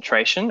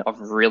concentration of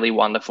really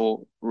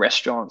wonderful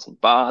restaurants and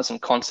bars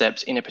and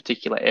concepts in a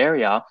particular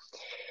area,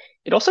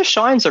 it also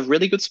shines a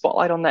really good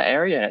spotlight on that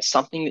area. And it's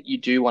something that you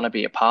do want to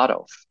be a part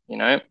of.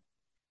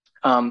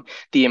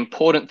 The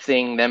important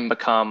thing then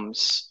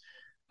becomes,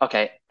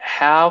 okay,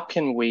 how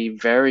can we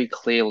very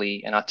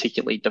clearly and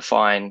articulately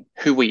define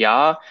who we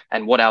are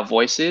and what our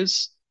voice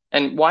is?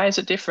 And why is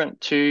it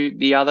different to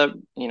the other,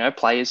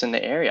 players in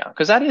the area?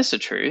 Because that is the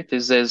truth,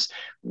 is there's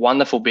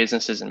wonderful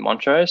businesses in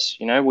Montrose.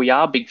 We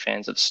are big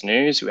fans of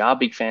Snooze. We are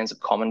big fans of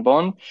Common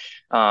Bond.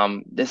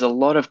 There's a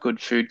lot of good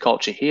food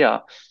culture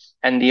here.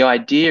 And the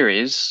idea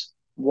is,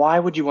 why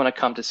would you want to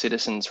come to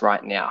Citizens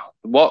right now?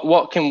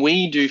 What can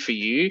we do for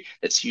you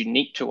that's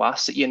unique to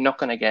us that you're not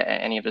going to get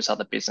at any of those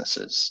other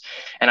businesses?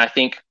 And I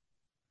think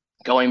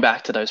going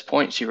back to those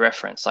points you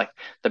referenced, like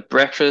the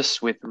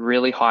breakfast with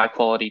really high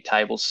quality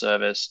table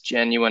service,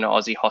 genuine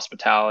Aussie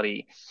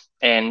hospitality,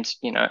 and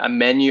a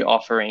menu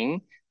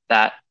offering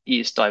that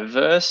is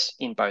diverse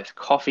in both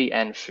coffee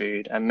and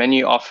food. A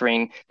menu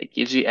offering that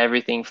gives you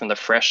everything from the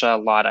fresher,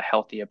 lighter,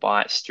 healthier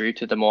bites through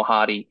to the more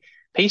hearty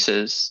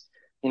pieces.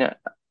 You know,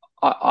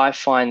 I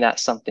find that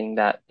something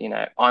that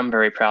I'm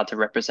very proud to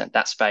represent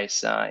that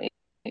space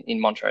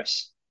in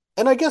Montrose.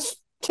 And I guess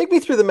take me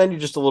through the menu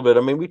just a little bit.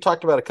 I mean, we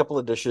talked about a couple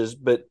of dishes,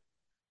 but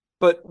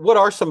what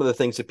are some of the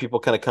things that people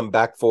kind of come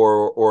back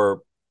for,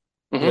 or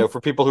Mhm.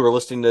 for people who are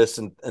listening to this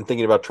and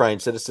thinking about trying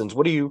Citizens,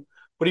 what do you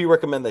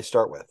recommend they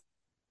start with?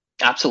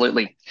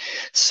 Absolutely.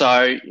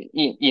 So,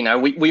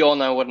 we all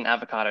know what an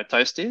avocado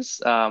toast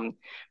is.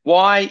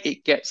 Why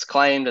it gets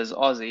claimed as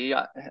Aussie,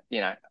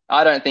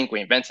 I don't think we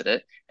invented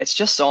it. It's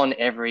just on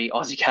every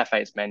Aussie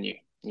cafe's menu.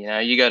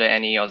 You go to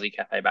any Aussie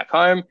cafe back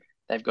home,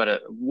 they've got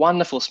a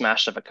wonderful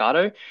smashed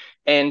avocado.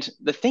 And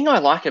the thing I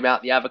like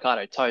about the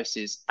avocado toast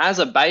is, as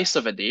a base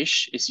of a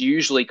dish, it's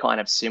usually kind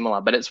of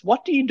similar, but it's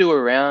what do you do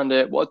around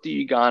it? What do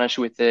you garnish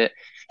with it?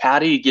 How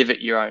do you give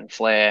it your own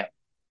flair?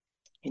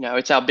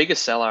 It's our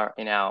biggest seller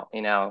in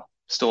our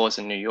stores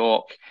in New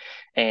York.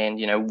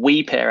 And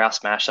we pair our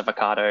smashed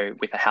avocado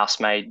with a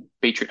house-made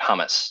beetroot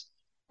hummus.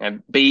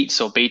 Beets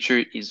or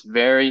beetroot is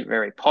very,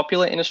 very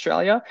popular in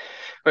Australia.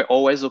 We're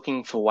always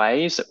looking for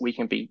ways that we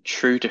can be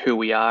true to who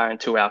we are and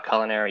to our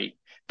culinary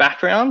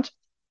background.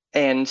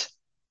 And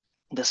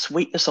the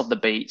sweetness of the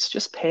beets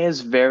just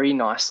pairs very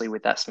nicely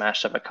with that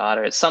smashed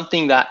avocado. It's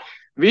something that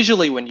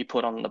visually, when you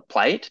put on the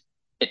plate,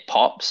 it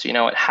pops. It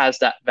has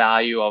that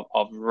value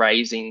of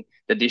raising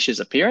the dish's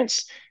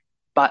appearance.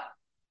 But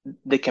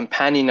the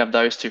companion of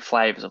those two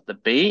flavors of the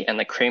beet and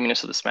the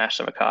creaminess of the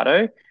smashed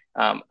avocado,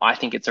 I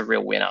think it's a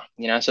real winner.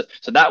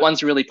 So that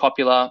one's really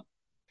popular.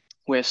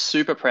 We're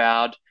super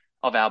proud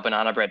of our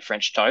banana bread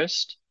French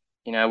toast.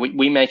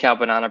 We make our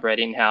banana bread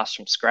in-house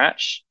from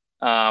scratch.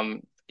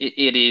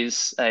 It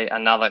is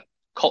another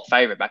cult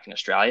favorite back in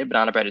Australia.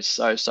 Banana bread is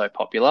so, so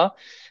popular.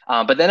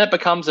 But then it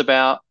becomes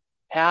about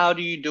how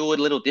do you do it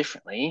a little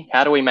differently?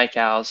 How do we make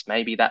ours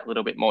maybe that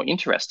little bit more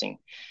interesting?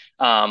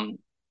 Um,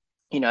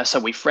 so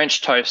we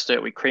French toast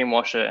it, we cream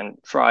wash it and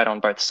fry it on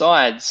both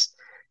sides.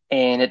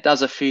 And it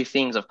does a few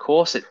things. Of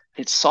course,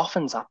 it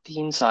softens up the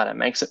inside. It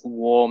makes it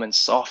warm and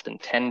soft and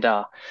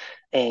tender.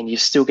 And you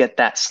still get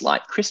that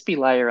slight crispy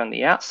layer on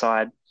the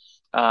outside.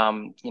 We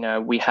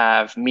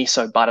have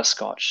miso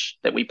butterscotch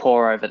that we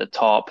pour over the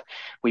top.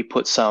 We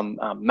put some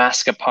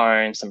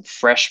mascarpone, some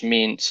fresh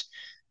mint,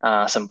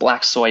 some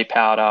black soy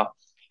powder.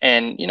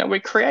 And, we're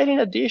creating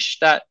a dish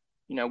that,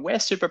 we're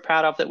super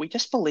proud of that we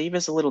just believe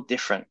is a little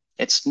different.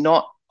 It's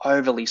not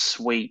overly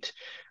sweet.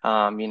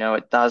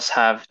 It does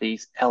have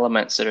these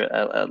elements that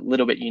are a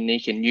little bit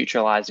unique and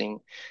neutralizing.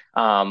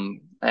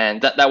 And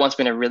that one's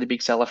been a really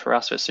big seller for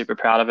us. We're super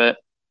proud of it.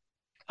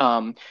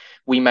 Um,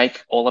 we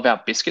make all of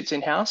our biscuits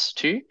in-house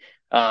too.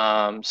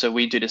 So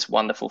we do this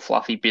wonderful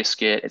fluffy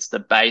biscuit. It's the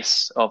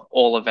base of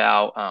all of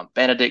our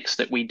Benedicts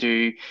that we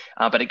do,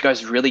 but it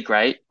goes really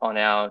great on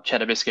our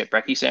cheddar biscuit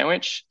brekkie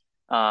sandwich.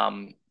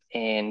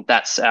 And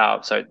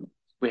so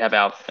we have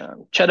our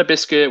cheddar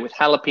biscuit with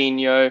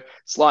jalapeno,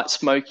 slight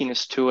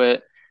smokiness to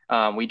it.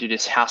 We do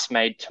this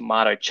house-made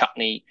tomato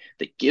chutney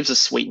that gives a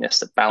sweetness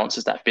that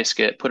balances that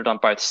biscuit. Put it on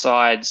both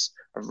sides,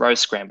 a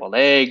roast scrambled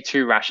egg,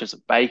 two rashers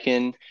of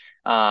bacon.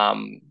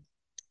 Um,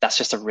 that's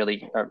just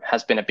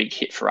has been a big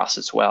hit for us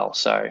as well.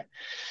 So,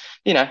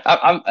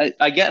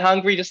 I get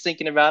hungry just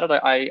thinking about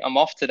it. I'm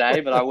off today,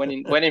 but I went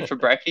in for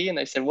brekkie and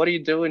they said, "What are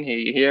you doing here?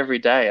 You're here every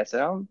day." I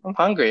said, "I'm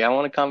hungry. I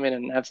want to come in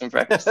and have some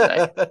breakfast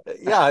today."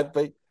 Yeah,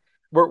 but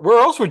where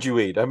else would you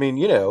eat? I mean,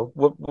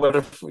 what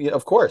if, yeah,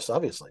 of course,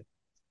 obviously.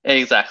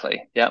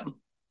 Exactly. Yep.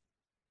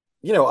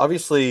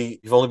 Obviously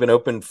you've only been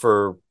open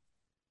for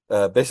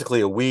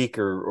basically a week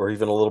or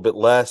even a little bit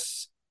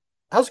less.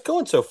 How's it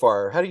going so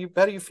far? How do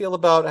you feel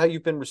about how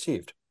you've been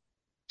received?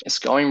 It's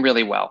going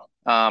really well.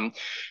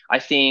 I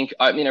think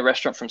opening a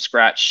restaurant from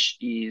scratch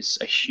is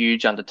a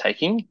huge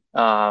undertaking,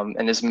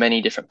 and there's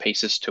many different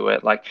pieces to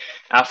it. Like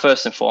our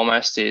first and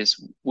foremost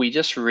is we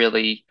just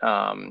really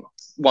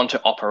want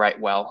to operate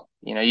well.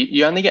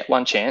 You only get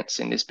one chance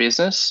in this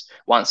business.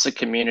 Once the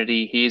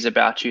community hears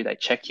about you, they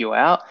check you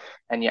out,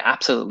 and you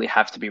absolutely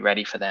have to be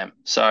ready for them.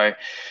 So,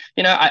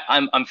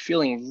 I'm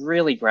feeling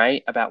really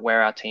great about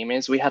where our team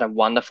is. We had a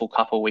wonderful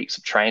couple of weeks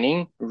of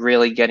training,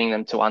 really getting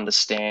them to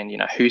understand,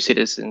 who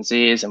Citizens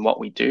is and what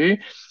we do.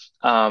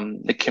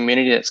 The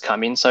community that's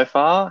come in so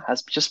far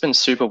has just been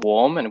super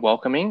warm and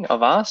welcoming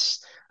of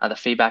us. The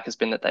feedback has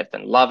been that they've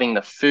been loving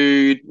the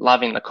food,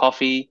 loving the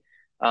coffee.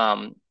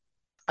 Um,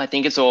 I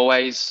think it's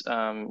always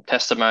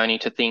testimony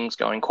to things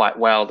going quite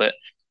well that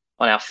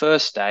on our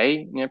first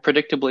day,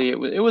 predictably,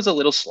 it was a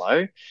little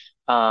slow.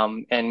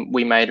 And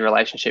we made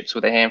relationships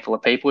with a handful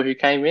of people who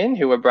came in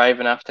who were brave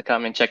enough to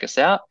come and check us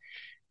out.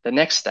 The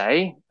next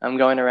day, I'm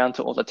going around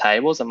to all the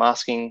tables. I'm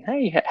asking,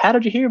 "Hey, how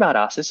did you hear about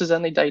us? This is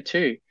only day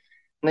two."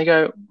 And they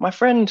go, my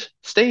friend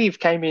Steve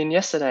came in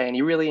yesterday and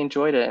he really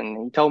enjoyed it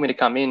and he told me to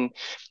come in.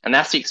 And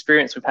that's the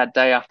experience we've had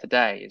day after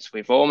day is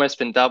we've almost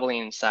been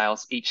doubling in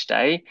sales each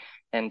day.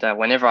 And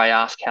whenever I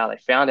ask how they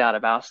found out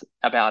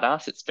about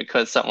us, it's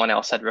because someone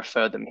else had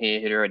referred them here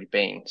who'd already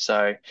been.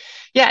 So,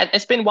 yeah,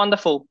 it's been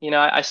wonderful.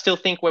 I still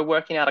think we're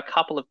working out a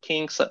couple of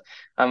kinks.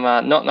 I'm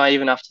not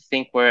naive enough to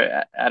think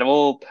we're at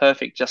all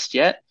perfect just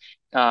yet.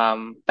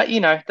 But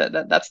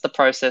that's the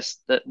process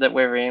that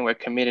we're in. We're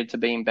committed to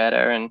being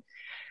better, and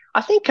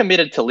I think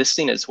committed to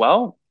listening as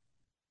well.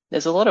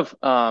 There's a lot of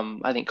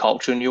I think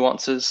cultural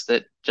nuances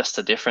that just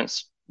the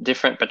different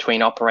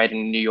between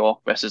operating in New York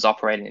versus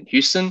operating in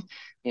Houston.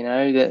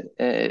 That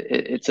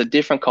it's a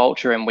different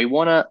culture, and we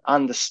want to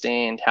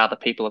understand how the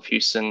people of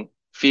Houston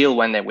feel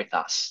when they're with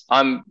us.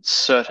 I'm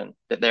certain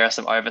that there are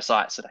some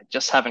oversights that I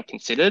just haven't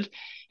considered,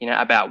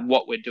 about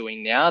what we're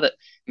doing now that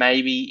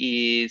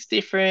maybe is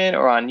different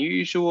or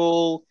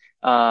unusual,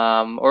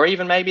 or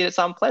even maybe it's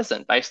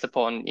unpleasant based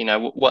upon,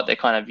 what they're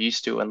kind of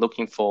used to and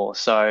looking for.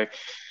 So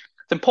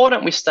it's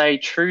important we stay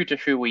true to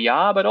who we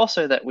are, but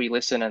also that we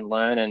listen and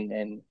learn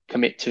and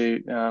commit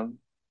to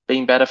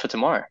being better for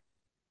tomorrow.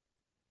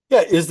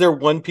 Yeah, is there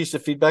one piece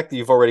of feedback that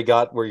you've already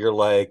got where you're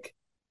like,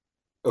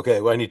 okay,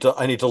 well, I need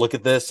to look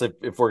at this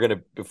if we're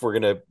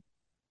gonna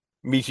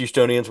meet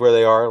Houstonians where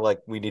they are,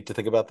 like we need to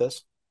think about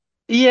this?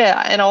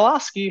 Yeah, and I'll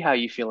ask you how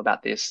you feel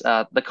about this.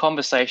 The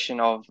conversation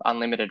of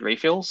unlimited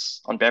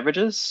refills on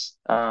beverages.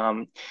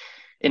 In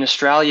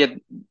Australia,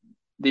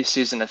 this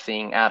isn't a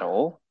thing at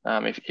all.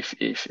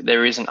 If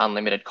there isn't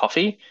unlimited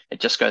coffee, it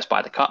just goes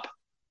by the cup.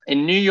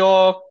 In New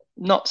York,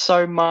 not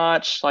so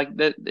much. Like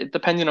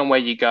depending on where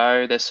you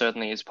go, there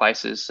certainly is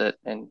places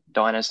and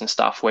diners and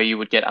stuff where you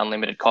would get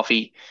unlimited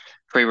coffee,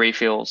 free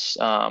refills.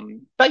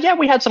 But yeah,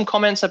 we had some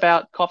comments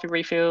about coffee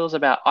refills,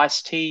 about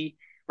iced tea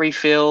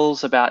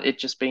refills, about it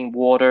just being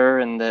water,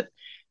 and that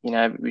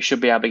we should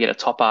be able to get a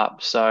top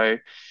up. So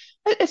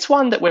it's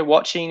one that we're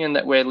watching and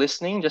that we're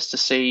listening just to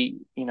see,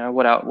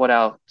 what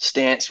our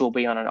stance will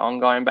be on an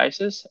ongoing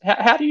basis.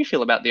 How do you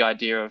feel about the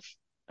idea of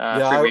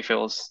Yeah, free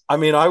refills? I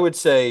mean, I would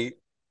say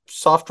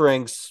soft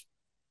drinks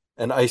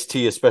and iced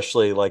tea,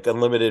 especially like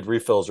unlimited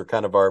refills, are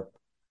kind of our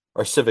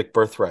civic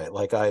birthright.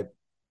 Like I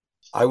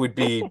would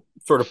be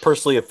sort of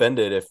personally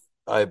offended if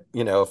I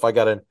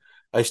got an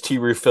iced tea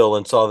refill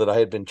and saw that I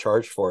had been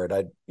charged for it.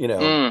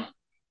 Mm,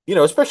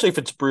 Especially if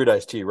it's brewed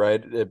iced tea,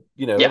 right?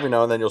 yeah, Every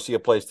now and then you'll see a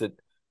place that,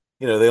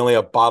 they only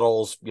have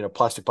bottles,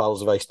 plastic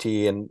bottles of iced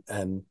tea,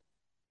 and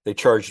they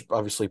charge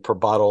obviously per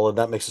bottle, and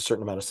that makes a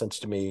certain amount of sense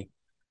to me.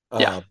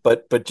 yeah,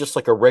 But just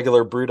like a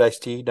regular brewed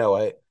iced tea,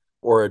 no,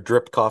 or a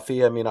drip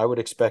coffee. I mean, I would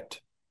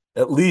expect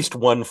at least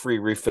one free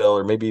refill,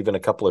 or maybe even a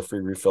couple of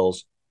free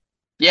refills.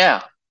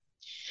 yeah.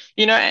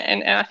 And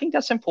I think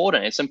that's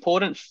important. It's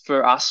important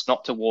for us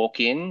not to walk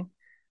in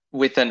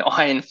with an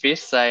iron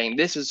fist saying,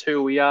 this is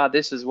who we are,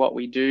 this is what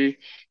we do,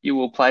 you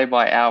will play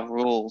by our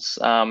rules.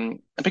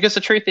 Because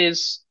the truth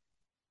is,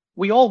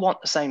 we all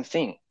want the same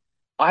thing.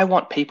 I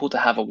want people to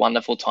have a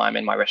wonderful time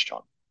in my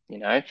restaurant. You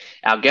know,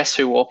 our guests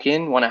who walk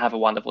in want to have a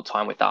wonderful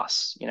time with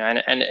us.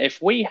 And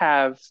if we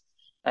have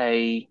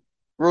a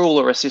rule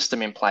or a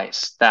system in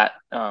place that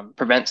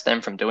prevents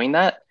them from doing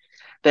that,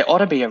 there ought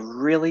to be a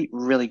really,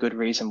 really good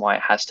reason why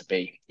it has to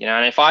be.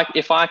 And if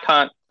I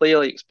can't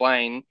clearly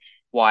explain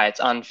why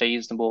it's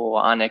unfeasible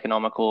or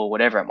uneconomical or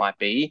whatever it might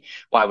be,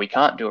 why we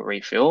can't do a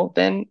refill,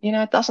 then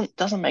it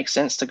doesn't make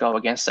sense to go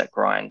against that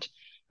grind.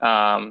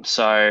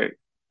 So I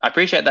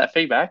appreciate that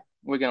feedback.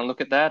 We're going to look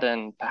at that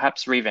and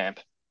perhaps revamp.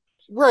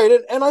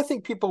 Right. And I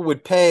think people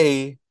would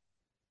pay,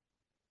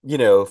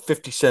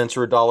 50 cents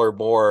or $1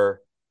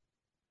 more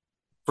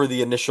for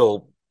the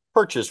initial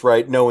purchase,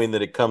 right? Knowing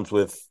that it comes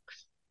with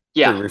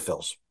free Yeah,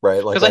 refills,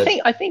 right? Like because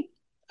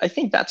I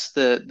think that's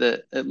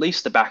the at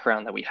least the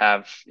background that we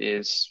have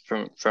is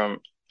from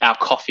our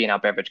coffee and our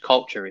beverage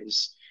culture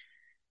is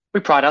we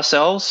pride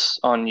ourselves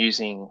on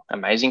using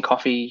amazing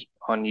coffee,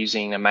 on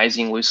using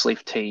amazing loose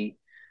leaf tea.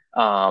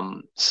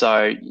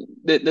 So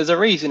there's a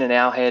reason in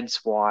our heads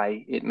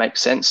why it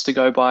makes sense to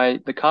go by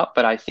the cup,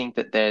 but I think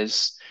that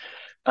there's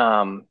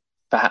um,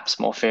 perhaps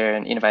more fair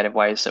and innovative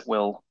ways that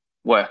will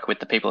work with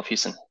the people of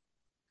Houston.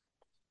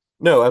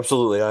 no,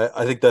 absolutely.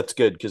 I think that's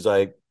good because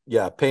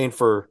yeah, paying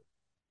for,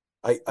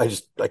 I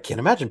can't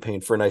imagine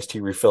paying for an iced tea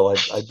refill.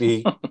 I'd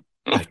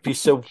be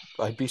so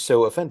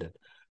offended.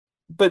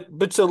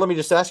 But so let me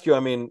just ask you.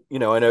 I mean,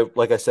 I know,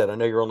 like I said, I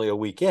know you're only a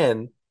week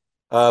in,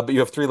 but you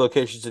have three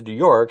locations in New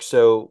York.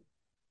 So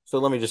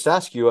let me just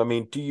ask you. I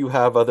mean, do you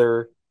have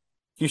other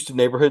Houston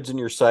neighborhoods in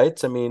your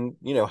sights? I mean,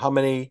 how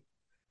many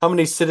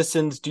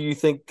citizens do you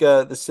think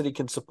the city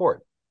can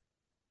support?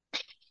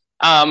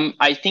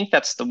 I think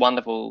that's the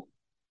wonderful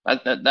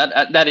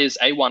that is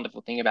a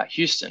wonderful thing about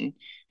Houston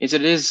is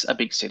it is a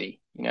big city.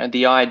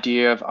 The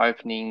idea of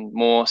opening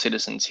more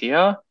citizens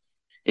here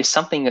is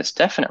something that's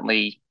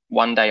definitely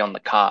one day on the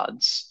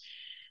cards.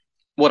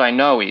 What I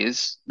know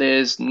is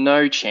there's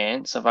no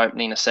chance of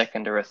opening a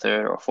second or a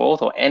third or a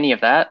fourth or any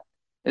of that.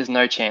 There's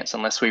no chance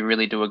unless we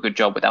really do a good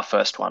job with our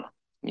first one.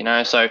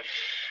 So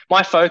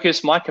my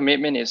focus, my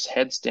commitment is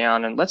heads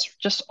down, and let's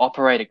just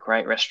operate a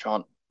great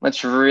restaurant.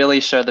 Let's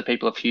really show the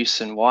people of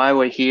Houston why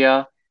we're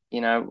here,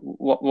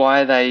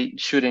 why they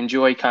should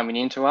enjoy coming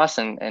into us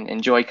and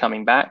enjoy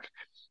coming back.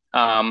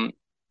 Um,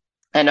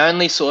 and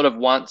only sort of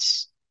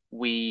once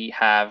we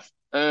have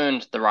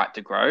earned the right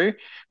to grow,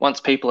 once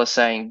people are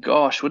saying,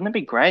 gosh, wouldn't it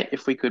be great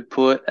if we could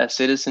put a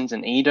Citizens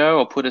in Edo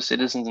or put a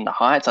Citizens in the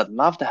Heights? I'd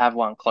love to have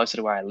one closer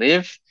to where I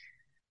live.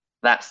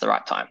 That's the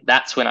right time.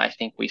 That's when I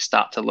think we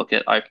start to look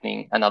at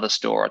opening another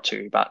store or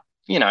two, but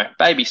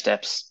baby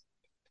steps.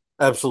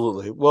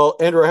 Absolutely. Well,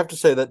 Andrew, I have to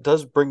say that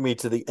does bring me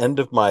to the end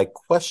of my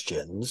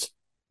questions.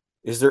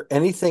 Is there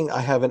anything I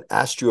haven't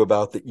asked you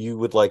about that you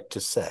would like to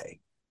say?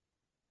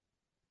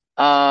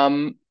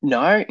 No,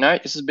 no,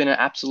 this has been an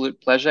absolute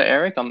pleasure,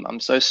 Eric. I'm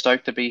so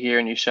stoked to be here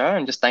in your show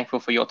and just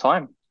thankful for your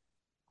time.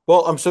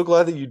 Well, I'm so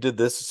glad that you did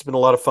this. It's been a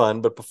lot of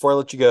fun. But before I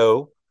let you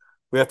go,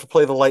 we have to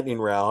play the lightning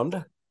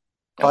round.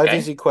 5 Okay.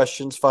 easy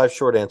questions, 5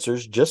 short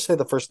answers. Just say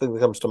the first thing that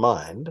comes to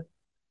mind.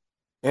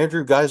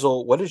 Andrew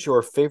Geisel, what is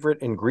your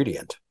favorite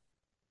ingredient?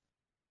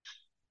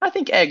 I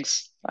think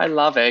eggs. I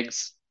love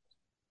eggs.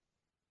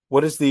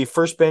 What is the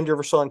first band you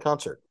ever saw in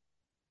concert?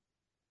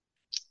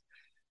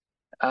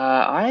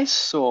 I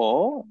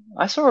saw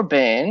a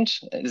band.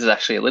 This is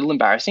actually a little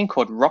embarrassing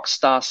called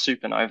Rockstar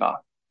Supernova.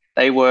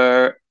 They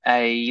were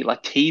a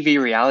like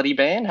TV reality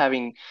band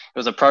having it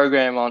was a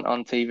program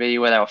on TV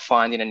where they were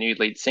finding a new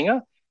lead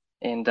singer,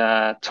 and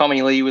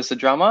Tommy Lee was the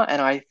drummer,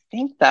 and I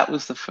think that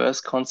was the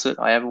first concert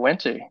I ever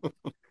went to.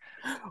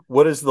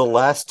 What is the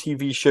last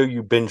TV show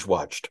you binge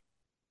watched?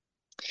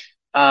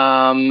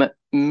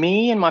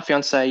 Me and my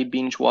fiance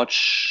binge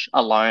watch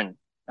Alone.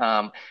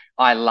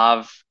 I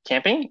love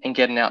camping and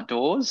getting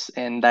outdoors,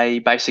 and they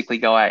basically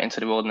go out into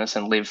the wilderness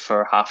and live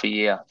for half a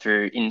year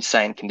through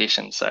insane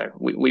conditions. So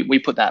we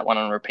put that one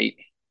on repeat.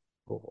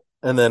 Cool.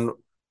 And then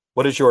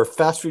what is your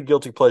fast food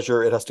guilty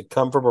pleasure? It has to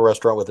come from a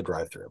restaurant with a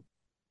drive-through.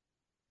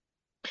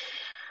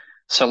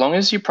 So long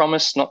as you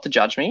promise not to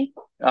judge me,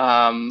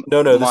 No,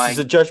 this is my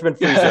a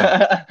judgment-free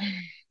zone.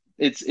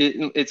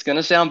 it's going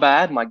to sound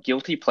bad. My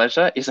guilty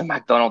pleasure is a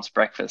McDonald's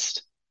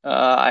breakfast.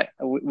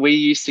 We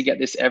used to get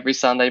this every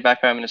Sunday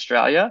back home in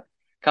Australia,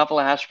 a couple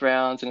of hash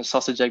browns and a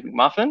sausage egg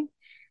McMuffin.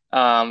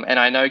 And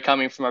I know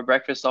coming from a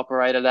breakfast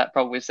operator, that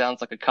probably sounds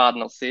like a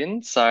cardinal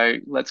sin. So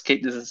let's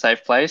keep this a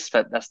safe place,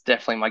 but that's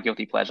definitely my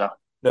guilty pleasure.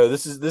 No,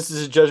 this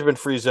is a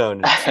judgment-free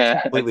zone.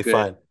 It's completely Good,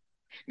 fine.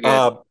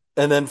 good.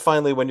 And then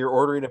finally, when you're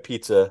ordering a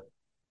pizza,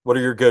 what are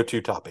your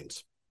go-to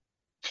toppings?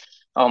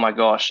 Oh my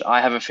gosh,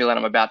 I have a feeling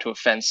I'm about to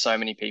offend so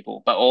many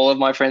people, but all of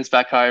my friends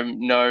back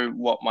home know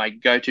what my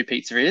go-to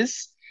pizza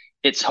is.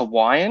 It's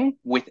Hawaiian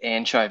with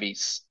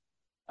anchovies.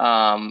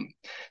 Um,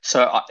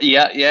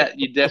 yeah,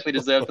 you definitely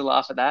deserve to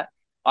laugh at that.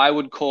 I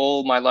would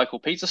call my local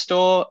pizza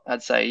store.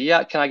 I'd say,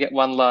 yeah, can I get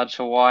one large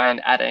Hawaiian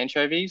add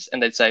anchovies?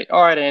 And they'd say,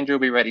 all right, Andrew,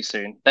 will be ready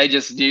soon. They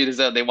just knew there's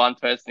only one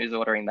person who's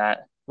ordering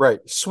that. Right.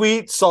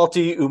 Sweet,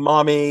 salty,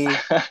 umami.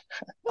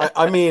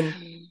 I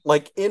mean,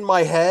 like in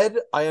my head,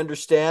 I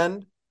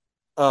understand,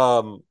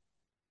 um,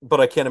 but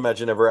I can't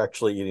imagine ever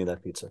actually eating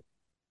that pizza.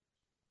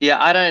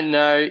 Yeah, I don't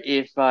know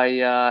if I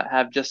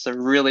have just a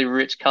really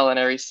rich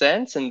culinary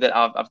sense and that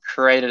I've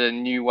created a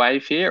new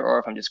wave here, or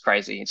if I'm just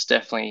crazy. It's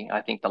definitely,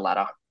 I think, the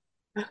latter.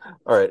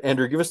 All right,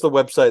 Andrew, give us the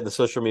website and the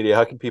social media.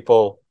 How can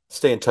people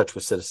stay in touch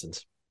with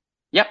Citizens?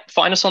 Yep,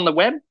 find us on the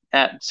web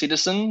at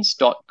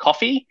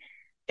citizens.coffee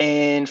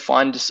and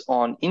find us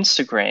on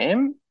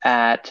Instagram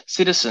at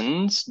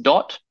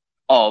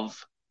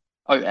citizens.of.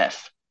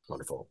 OF.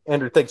 Wonderful.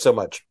 Andrew, thanks so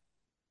much.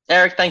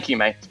 Eric, thank you,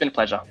 mate. It's been a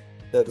pleasure.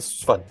 This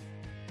was fun.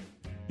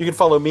 You can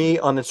follow me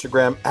on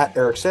Instagram at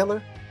Eric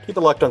Sandler. Keep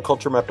it locked on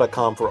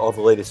culturemap.com for all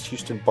the latest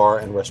Houston bar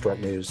and restaurant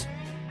news.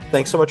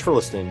 Thanks so much for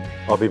listening.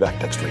 I'll be back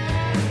next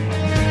week.